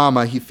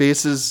drama, he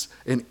faces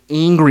an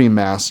angry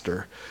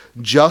master.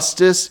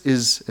 Justice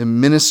is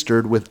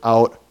administered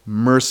without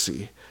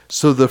mercy.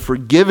 So the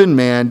forgiven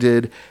man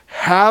did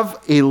have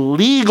a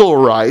legal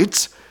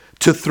right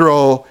to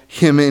throw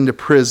him into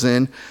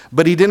prison,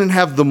 but he didn't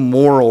have the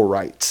moral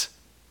right.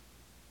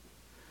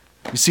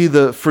 You see,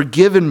 the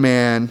forgiven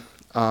man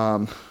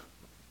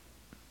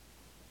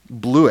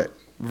blew it.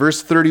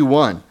 Verse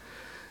 31,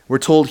 we're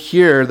told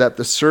here that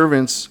the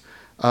servants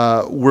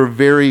were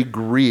very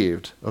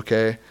grieved,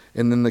 and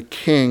then the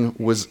king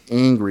was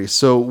angry.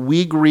 So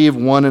we grieve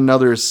one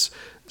another's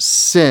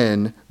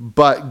sin,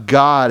 but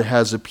God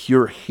has a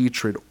pure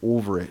hatred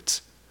over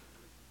it.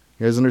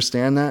 You guys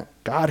understand that?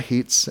 God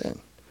hates sin.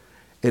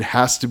 It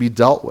has to be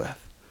dealt with.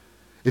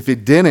 If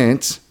it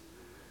didn't,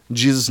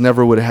 Jesus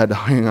never would have had to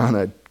hang on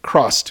a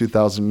cross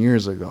 2,000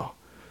 years ago.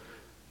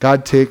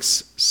 God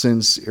takes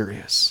sin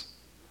serious.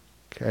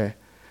 And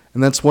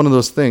that's one of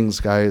those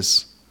things,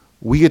 guys.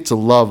 We get to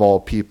love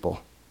all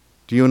people.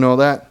 Do you know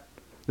that?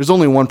 There's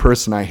only one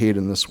person I hate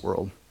in this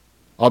world.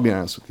 I'll be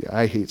honest with you.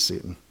 I hate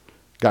Satan.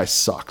 Guy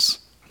sucks.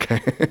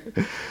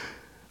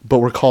 But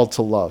we're called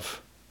to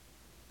love.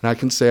 And I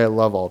can say I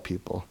love all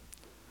people.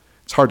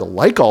 It's hard to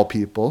like all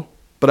people,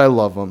 but I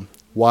love them.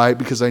 Why?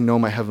 Because I know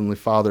my Heavenly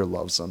Father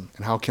loves them.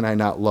 And how can I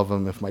not love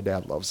them if my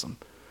dad loves them?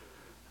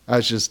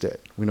 That's just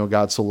it. We know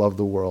God so loved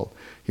the world.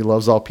 He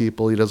loves all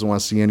people. He doesn't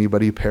want to see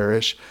anybody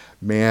perish.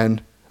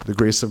 Man, the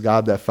grace of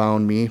God that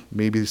found me,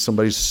 maybe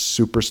somebody's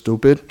super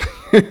stupid.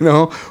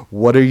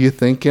 What are you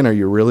thinking? Are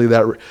you really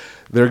that?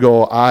 There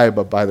go I,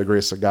 but by the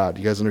grace of God.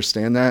 You guys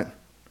understand that?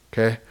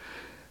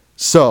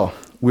 So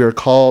we are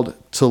called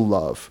to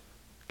love.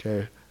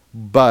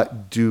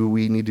 But do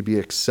we need to be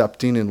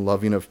accepting and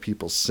loving of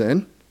people's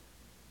sin?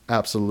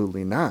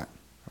 Absolutely not.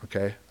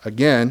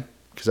 Again,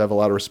 because I have a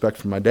lot of respect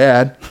for my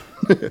dad,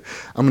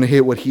 I'm going to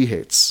hate what he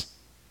hates.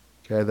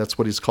 That's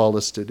what he's called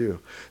us to do.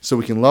 So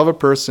we can love a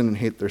person and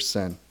hate their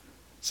sin.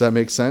 Does that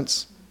make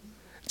sense?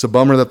 It's a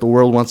bummer that the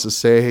world wants to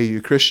say, hey,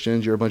 you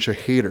Christians, you're a bunch of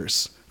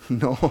haters.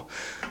 No,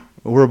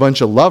 we're a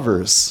bunch of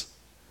lovers.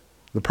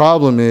 The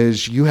problem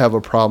is you have a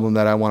problem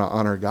that I want to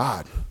honor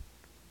God,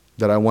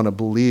 that I want to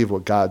believe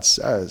what God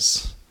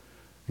says.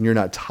 And you're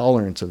not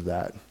tolerant of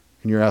that.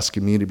 And you're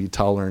asking me to be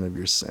tolerant of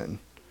your sin.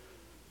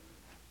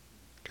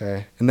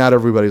 Okay? And not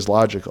everybody's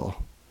logical.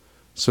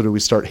 So do we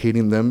start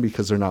hating them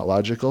because they're not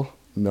logical?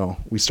 No,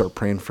 we start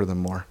praying for them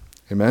more.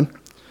 Amen?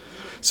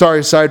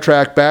 Sorry,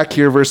 sidetrack back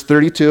here, verse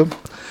 32.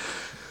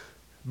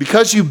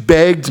 Because you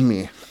begged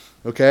me,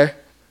 okay?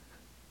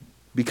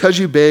 Because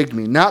you begged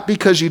me, not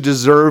because you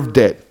deserved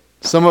it.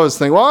 Some of us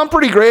think, well, I'm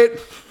pretty great.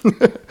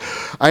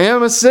 I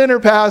am a sinner,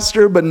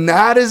 Pastor, but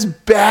not as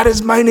bad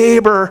as my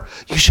neighbor.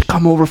 You should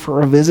come over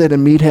for a visit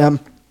and meet him.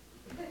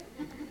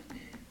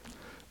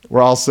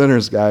 We're all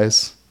sinners,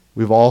 guys.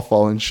 We've all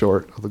fallen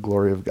short of the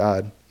glory of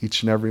God,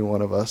 each and every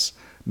one of us.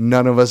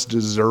 None of us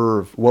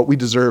deserve what we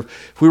deserve.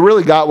 If we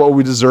really got what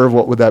we deserve,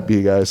 what would that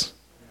be, guys?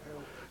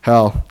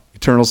 Hell.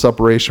 Eternal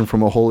separation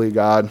from a holy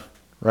God,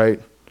 right?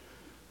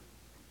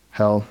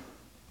 Hell.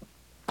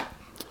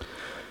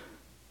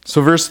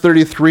 So verse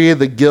 33,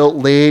 the guilt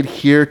laid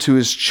here to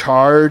his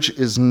charge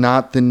is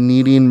not the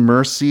needing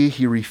mercy.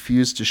 He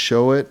refused to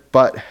show it,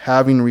 but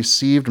having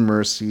received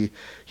mercy,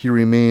 he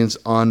remains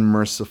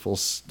unmerciful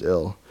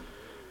still.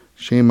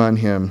 Shame on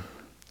him.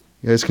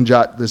 You guys can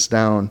jot this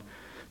down.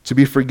 To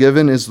be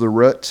forgiven is the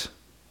root.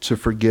 To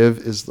forgive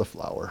is the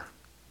flower.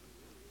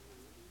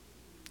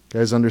 You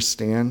guys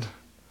understand?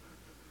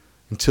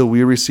 Until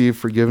we receive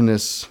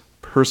forgiveness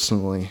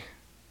personally,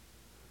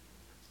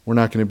 we're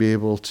not going to be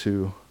able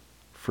to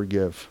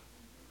forgive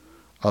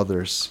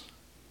others.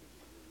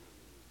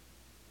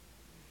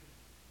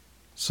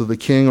 So the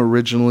king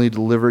originally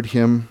delivered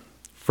him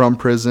from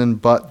prison,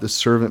 but the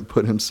servant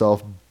put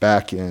himself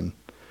back in.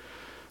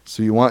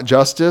 So you want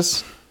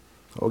justice?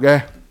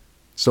 Okay,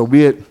 so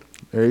be it.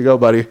 There you go,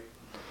 buddy.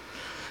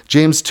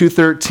 James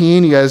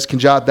 2:13, you guys can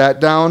jot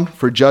that down.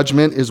 For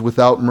judgment is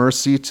without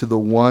mercy to the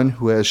one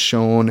who has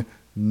shown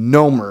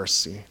no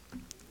mercy.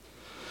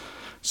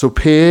 So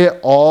pay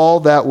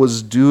all that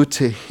was due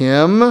to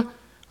him.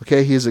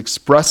 Okay, he is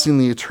expressing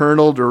the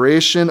eternal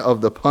duration of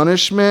the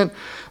punishment.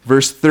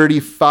 Verse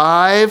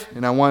 35,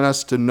 and I want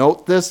us to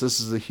note this. This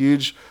is a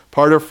huge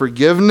part of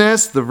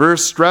forgiveness. The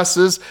verse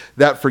stresses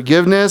that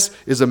forgiveness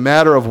is a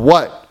matter of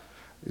what?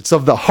 It's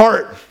of the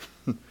heart.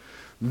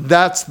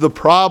 That's the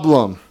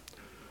problem.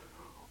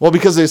 Well,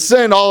 because they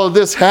sinned, all of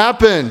this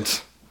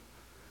happened.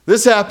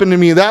 This happened to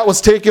me. That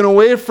was taken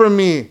away from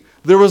me.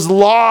 There was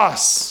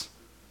loss.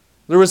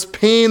 There was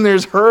pain.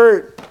 There's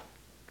hurt.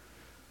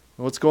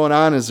 What's going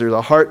on is there's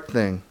a heart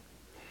thing.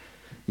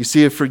 You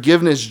see, if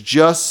forgiveness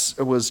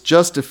was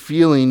just a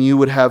feeling you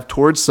would have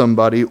towards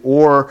somebody,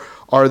 or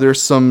are there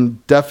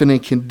some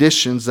definite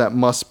conditions that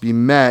must be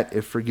met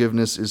if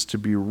forgiveness is to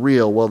be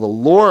real? Well, the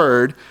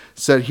Lord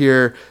said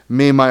here,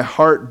 may my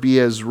heart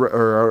be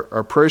or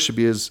our prayer should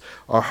be as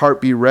our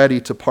heart be ready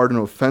to pardon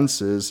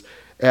offenses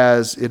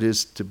as it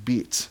is to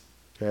beat.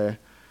 Okay?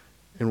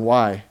 And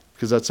why?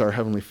 Because that's our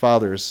Heavenly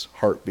Father's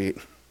heartbeat.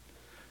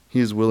 He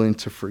is willing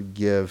to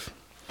forgive.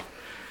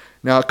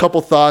 Now, a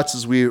couple thoughts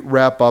as we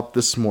wrap up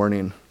this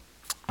morning.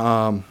 You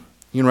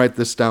can write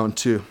this down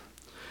too.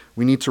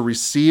 We need to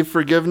receive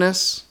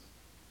forgiveness,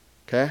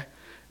 okay?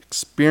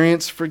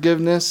 Experience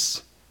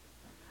forgiveness,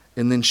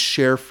 and then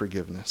share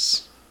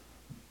forgiveness.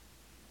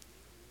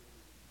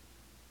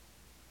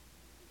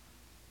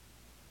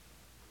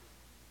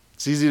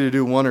 It's easy to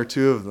do one or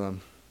two of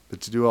them,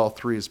 but to do all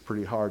three is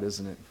pretty hard,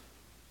 isn't it?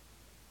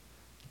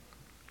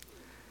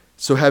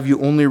 So have you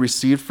only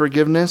received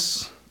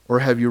forgiveness? Or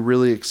have you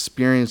really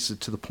experienced it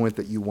to the point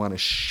that you want to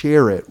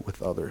share it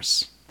with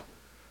others?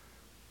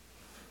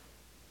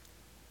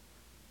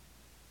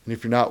 And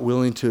if you're not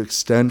willing to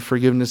extend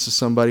forgiveness to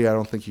somebody, I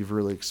don't think you've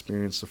really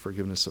experienced the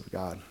forgiveness of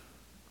God.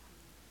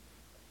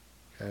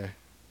 Okay?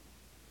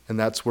 And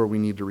that's where we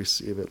need to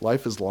receive it.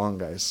 Life is long,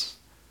 guys.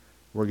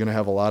 We're going to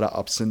have a lot of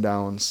ups and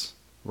downs.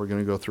 We're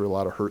going to go through a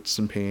lot of hurts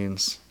and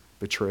pains,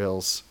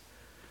 betrayals,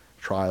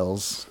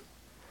 trials.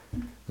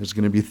 There's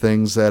going to be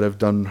things that have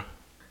been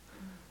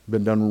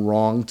done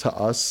wrong to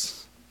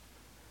us.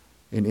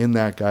 And in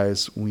that,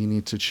 guys, we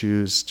need to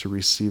choose to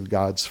receive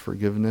God's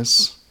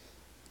forgiveness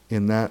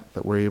in that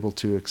we're able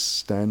to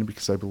extend,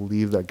 because I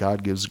believe that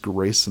God gives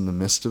grace in the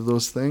midst of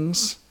those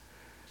things.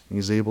 And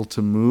He's able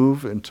to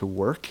move and to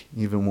work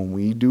even when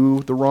we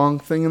do the wrong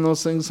thing in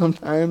those things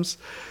sometimes.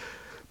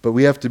 But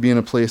we have to be in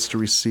a place to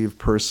receive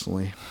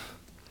personally.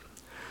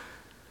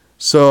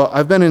 So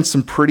I've been in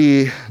some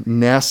pretty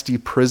nasty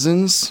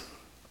prisons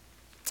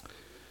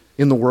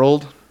in the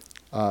world.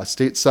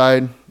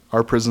 Stateside,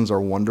 our prisons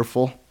are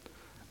wonderful.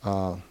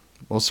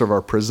 Most of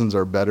our prisons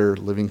are better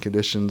living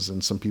conditions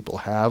than some people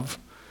have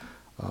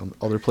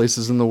other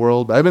places in the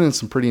world. But I've been in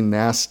some pretty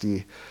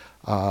nasty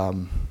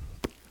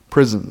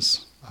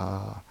prisons.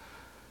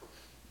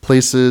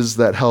 Places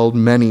that held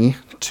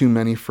too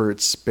many for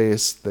its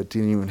space, that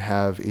didn't even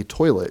have a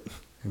toilet.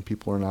 And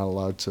people are not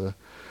allowed to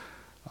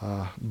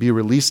be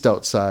released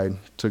outside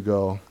to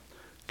go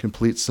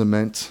complete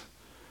cement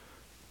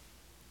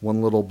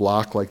one little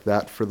block like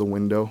that for the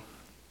window.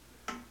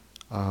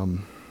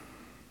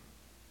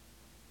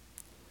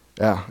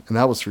 Yeah, and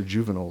that was for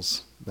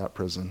juveniles, that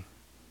prison.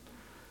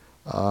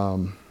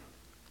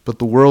 But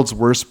the world's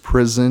worst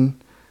prison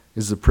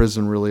is the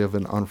prison really of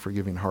an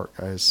unforgiving heart,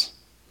 guys.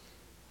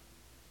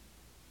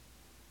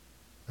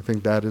 I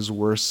think that is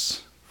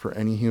worse for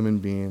any human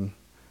being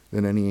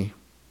than any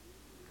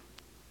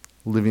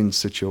living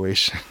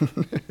situation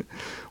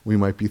we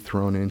might be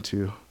thrown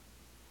into.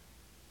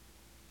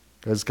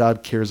 Because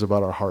God cares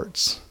about our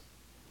hearts.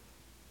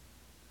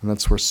 And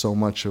that's where so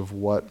much of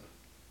what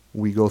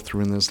we go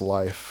through in this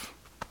life,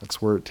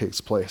 that's where it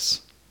takes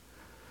place.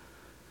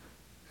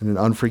 And an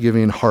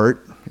unforgiving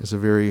heart is a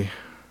very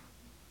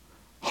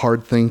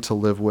hard thing to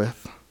live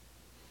with,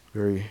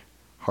 very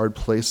hard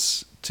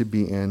place to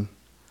be in.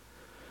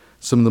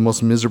 Some of the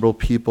most miserable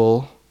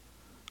people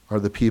are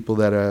the people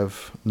that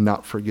have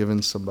not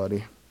forgiven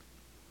somebody.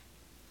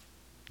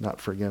 Not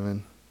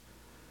forgiven.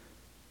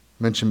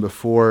 Mentioned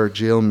before,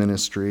 jail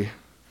ministry.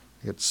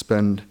 I get to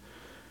spend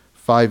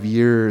 5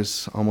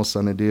 years almost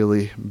on a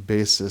daily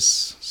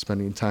basis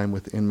spending time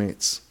with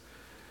inmates.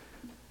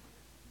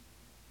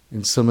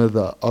 And some of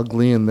the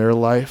ugly in their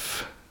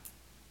life,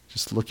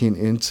 just looking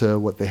into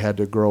what they had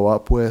to grow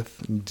up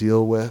with and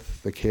deal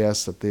with, the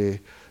chaos that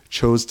they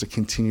chose to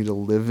continue to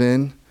live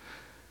in,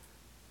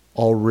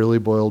 all really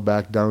boiled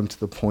back down to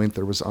the point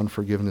there was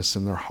unforgiveness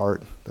in their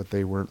heart that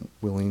they weren't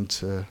willing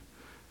to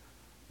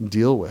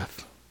deal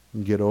with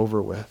and get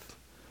over with.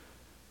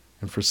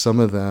 And for some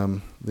of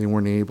them, they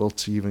weren't able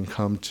to even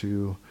come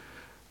to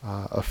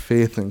a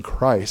faith in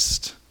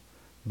Christ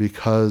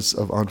because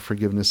of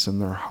unforgiveness in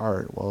their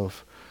heart. Well,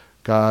 if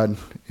God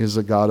is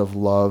a God of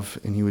love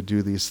and he would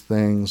do these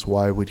things,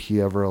 why would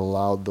he ever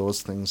allow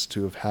those things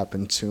to have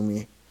happened to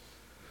me?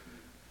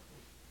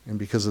 And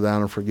because of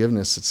that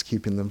unforgiveness, it's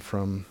keeping them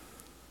from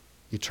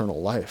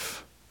eternal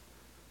life.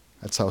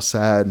 That's how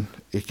sad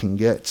it can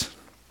get.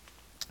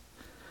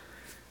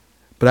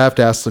 But I have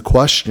to ask the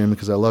question,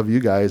 because I love you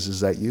guys, is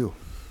that you?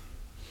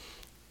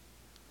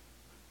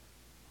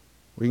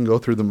 We can go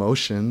through the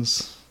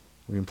motions.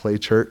 We can play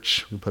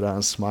church. We can put on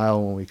a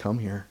smile when we come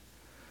here.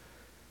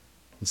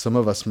 And some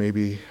of us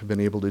maybe have been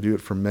able to do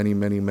it for many,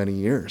 many, many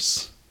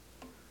years.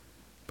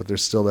 But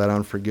there's still that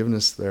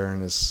unforgiveness there,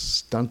 and has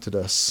stunted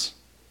us.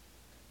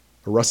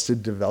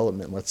 Arrested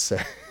development, let's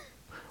say.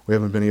 We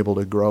haven't been able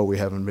to grow. We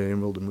haven't been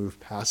able to move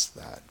past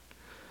that.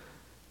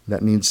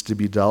 That needs to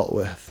be dealt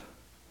with.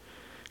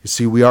 You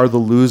see, we are the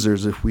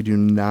losers if we do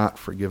not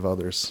forgive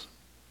others.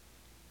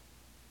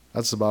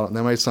 That's about it.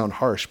 That might sound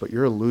harsh, but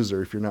you're a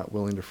loser if you're not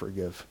willing to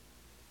forgive.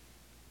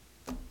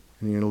 And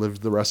you're going to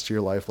live the rest of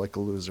your life like a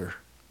loser.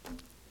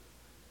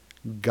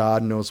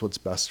 God knows what's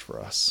best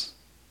for us.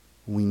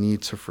 We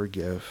need to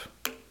forgive.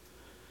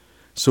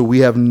 So we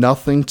have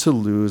nothing to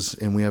lose,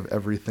 and we have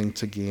everything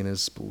to gain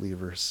as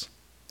believers.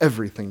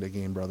 Everything to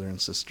gain, brother and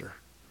sister.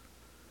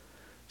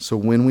 So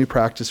when we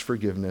practice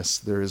forgiveness,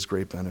 there is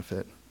great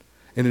benefit.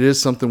 And it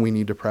is something we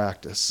need to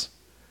practice.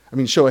 I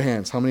mean, show of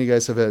hands, how many of you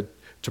guys have had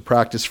to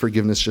practice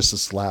forgiveness just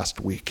this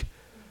last week?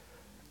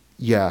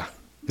 Yeah,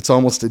 it's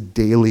almost a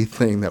daily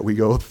thing that we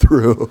go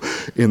through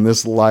in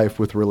this life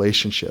with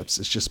relationships.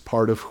 It's just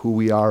part of who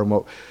we are.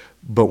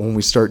 But when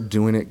we start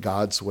doing it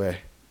God's way,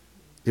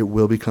 it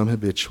will become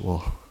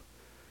habitual.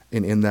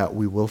 And in that,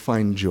 we will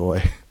find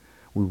joy.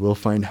 We will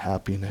find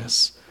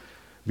happiness.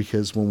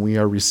 Because when we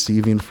are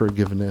receiving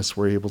forgiveness,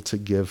 we're able to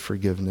give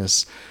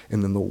forgiveness.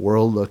 And then the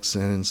world looks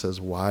in and says,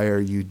 why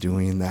are you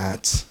doing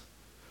that?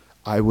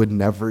 I would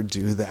never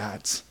do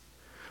that.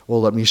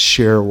 Well, let me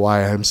share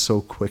why I'm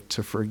so quick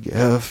to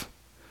forgive.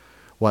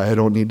 Why I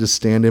don't need to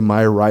stand in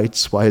my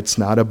rights. Why it's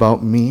not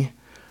about me.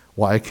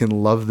 Why I can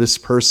love this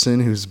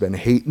person who's been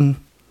hating.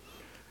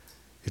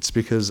 It's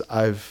because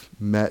I've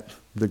met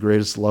the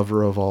greatest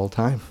lover of all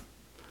time.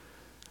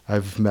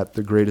 I've met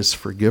the greatest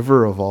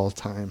forgiver of all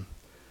time.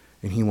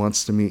 And he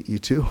wants to meet you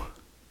too.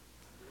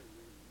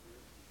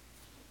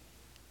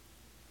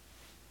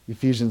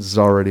 Ephesians is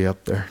already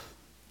up there.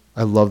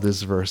 I love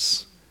this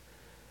verse.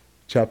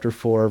 Chapter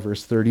 4,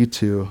 verse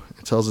 32.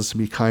 It tells us to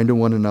be kind to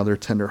one another,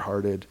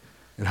 tenderhearted.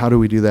 And how do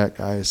we do that,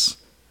 guys?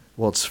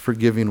 Well, it's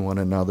forgiving one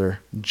another,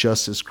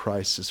 just as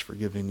Christ is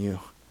forgiving you.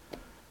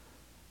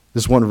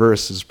 This one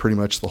verse is pretty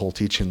much the whole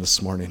teaching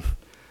this morning.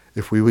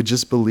 If we would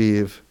just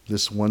believe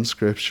this one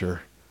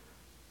scripture,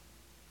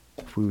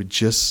 if we would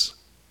just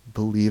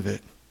believe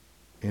it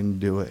and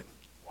do it,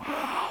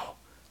 wow,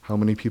 how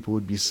many people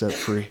would be set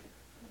free?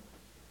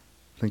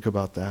 Think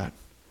about that.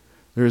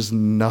 There is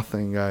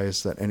nothing,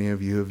 guys, that any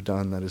of you have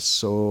done that is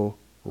so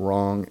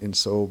wrong and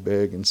so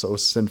big and so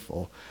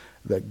sinful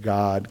that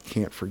God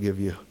can't forgive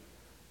you.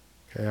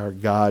 Okay, our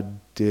God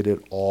did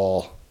it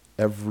all,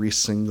 every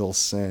single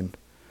sin,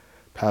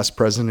 past,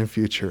 present, and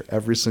future,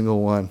 every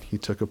single one he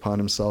took upon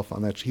himself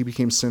on that. He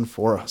became sin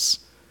for us,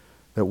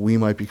 that we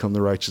might become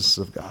the righteousness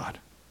of God.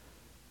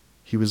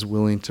 He was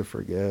willing to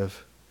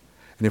forgive.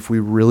 And if we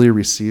really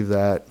receive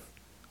that,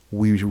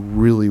 we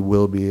really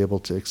will be able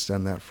to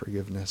extend that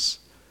forgiveness.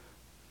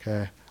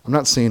 Okay? I'm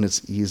not saying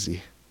it's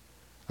easy.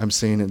 I'm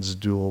saying it's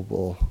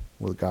doable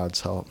with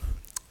God's help.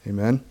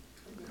 Amen?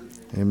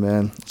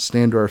 Amen.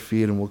 Stand to our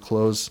feet and we'll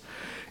close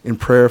in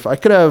prayer. If I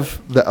could have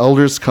the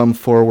elders come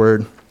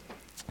forward,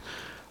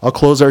 I'll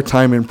close our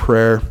time in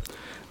prayer.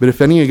 But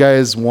if any of you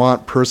guys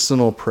want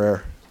personal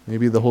prayer,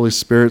 maybe the Holy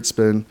Spirit's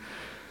been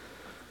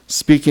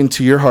speaking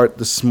to your heart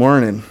this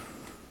morning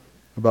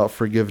about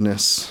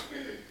forgiveness,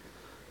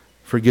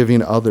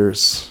 forgiving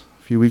others.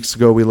 A few weeks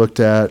ago, we looked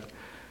at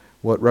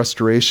what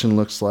restoration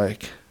looks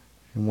like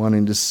and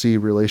wanting to see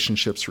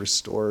relationships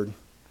restored.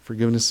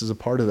 Forgiveness is a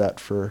part of that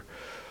for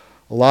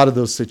a lot of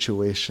those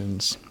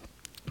situations.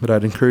 But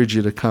I'd encourage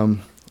you to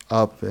come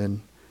up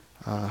and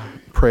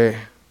pray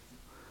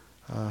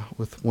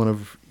with one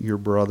of your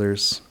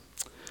brothers.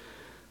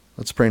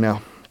 Let's pray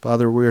now.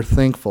 Father, we are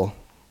thankful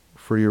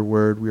for your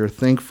word. We are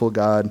thankful,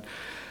 God,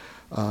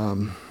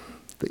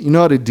 that you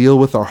know how to deal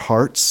with our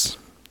hearts.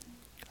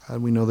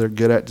 God, we know they're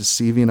good at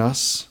deceiving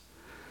us,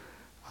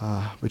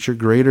 but you're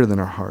greater than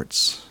our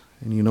hearts,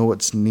 and you know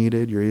what's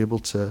needed. You're able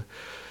to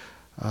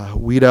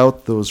weed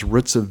out those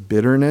roots of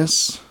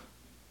bitterness.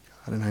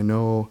 God, and I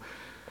know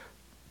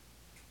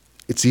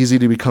it's easy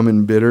to become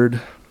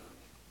embittered.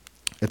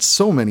 It's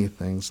so many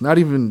things, not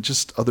even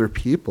just other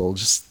people,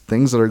 just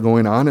things that are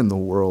going on in the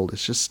world.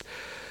 It's just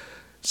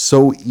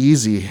so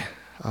easy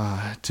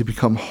to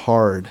become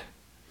hard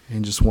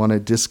and just want to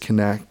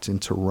disconnect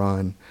and to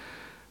run,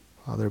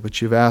 Father.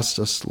 But you've asked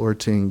us,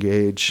 Lord, to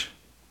engage,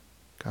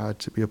 God,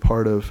 to be a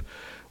part of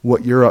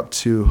what you're up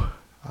to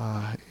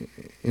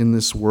in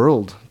this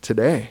world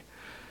today.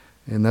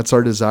 And that's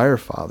our desire,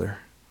 Father.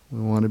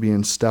 We want to be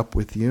in step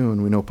with you,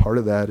 and we know part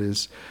of that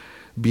is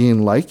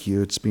being like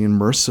you. It's being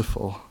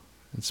merciful.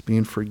 It's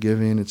being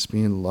forgiving. It's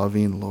being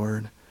loving,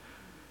 Lord.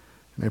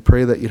 And I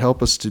pray that you'd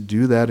help us to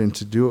do that and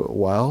to do it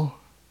well,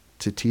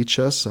 to teach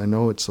us. I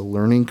know it's a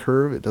learning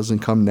curve. It doesn't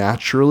come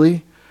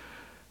naturally,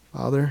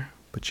 Father,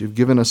 but you've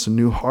given us a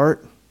new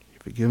heart.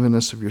 You've given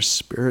us of your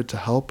Spirit to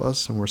help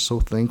us, and we're so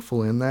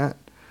thankful in that.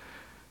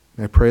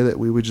 And I pray that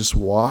we would just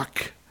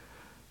walk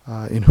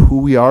in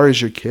who we are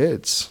as your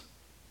kids,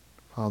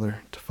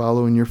 Father, to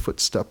follow in your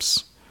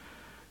footsteps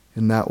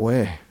in that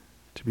way,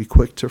 to be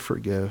quick to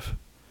forgive.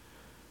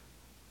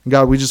 And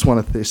God, we just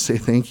want to say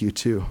thank you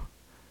too.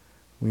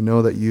 We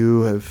know that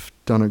you have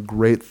done a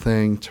great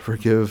thing to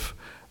forgive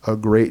a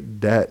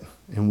great debt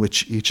in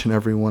which each and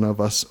every one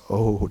of us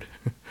owed.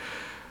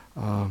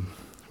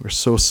 We're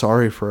so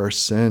sorry for our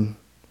sin,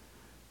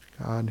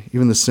 God,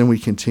 even the sin we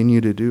continue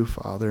to do,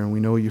 Father, and we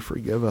know you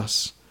forgive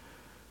us.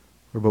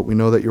 But we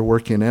know that you're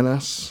working in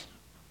us.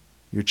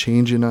 You're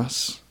changing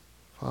us,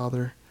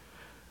 Father.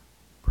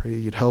 Pray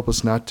you'd help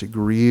us not to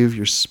grieve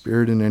your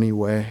Spirit in any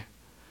way,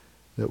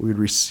 that we'd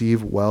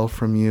receive well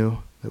from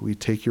you, that we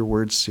take your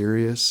word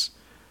serious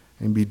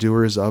and be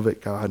doers of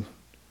it, God,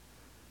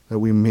 that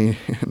we may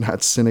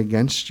not sin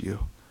against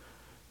you,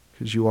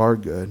 because you are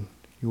good,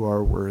 you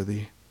are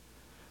worthy.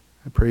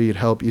 I pray you'd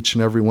help each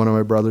and every one of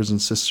my brothers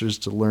and sisters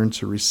to learn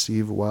to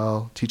receive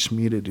well. Teach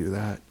me to do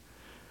that.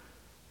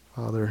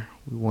 Father,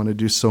 we want to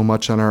do so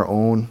much on our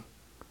own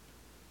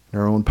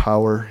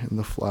power in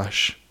the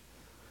flesh.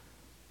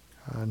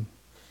 God,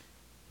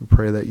 we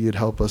pray that you'd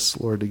help us,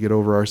 Lord, to get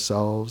over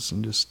ourselves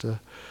and just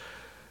to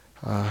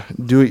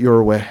do it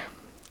your way,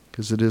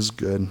 because it is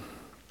good.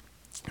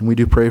 And we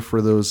do pray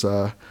for those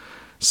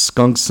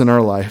skunks in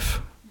our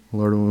life,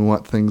 Lord, when we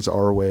want things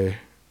our way.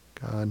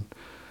 God,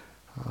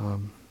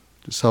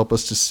 just help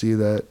us to see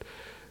that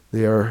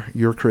they are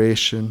your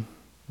creation,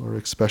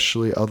 Lord,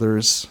 especially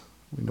others.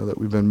 We know that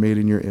we've been made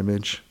in your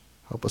image.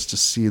 Help us to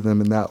see them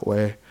in that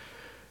way.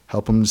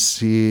 Help us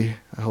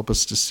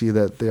to see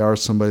that they are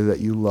somebody that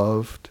you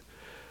loved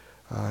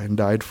and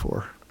died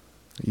for,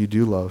 that you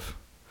do love.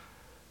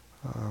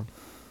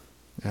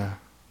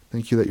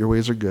 Thank you that your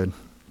ways are good.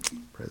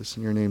 Pray this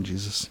in your name,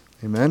 Jesus.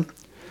 Amen.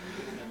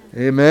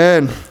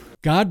 Amen.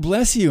 God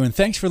bless you, and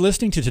thanks for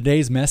listening to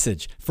today's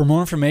message. For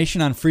more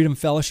information on Freedom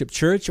Fellowship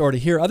Church or to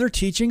hear other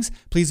teachings,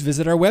 please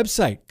visit our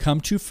website,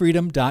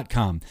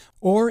 cometofreedom.com,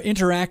 or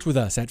interact with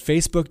us at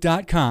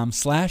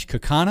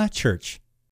facebook.com/Kakana Church.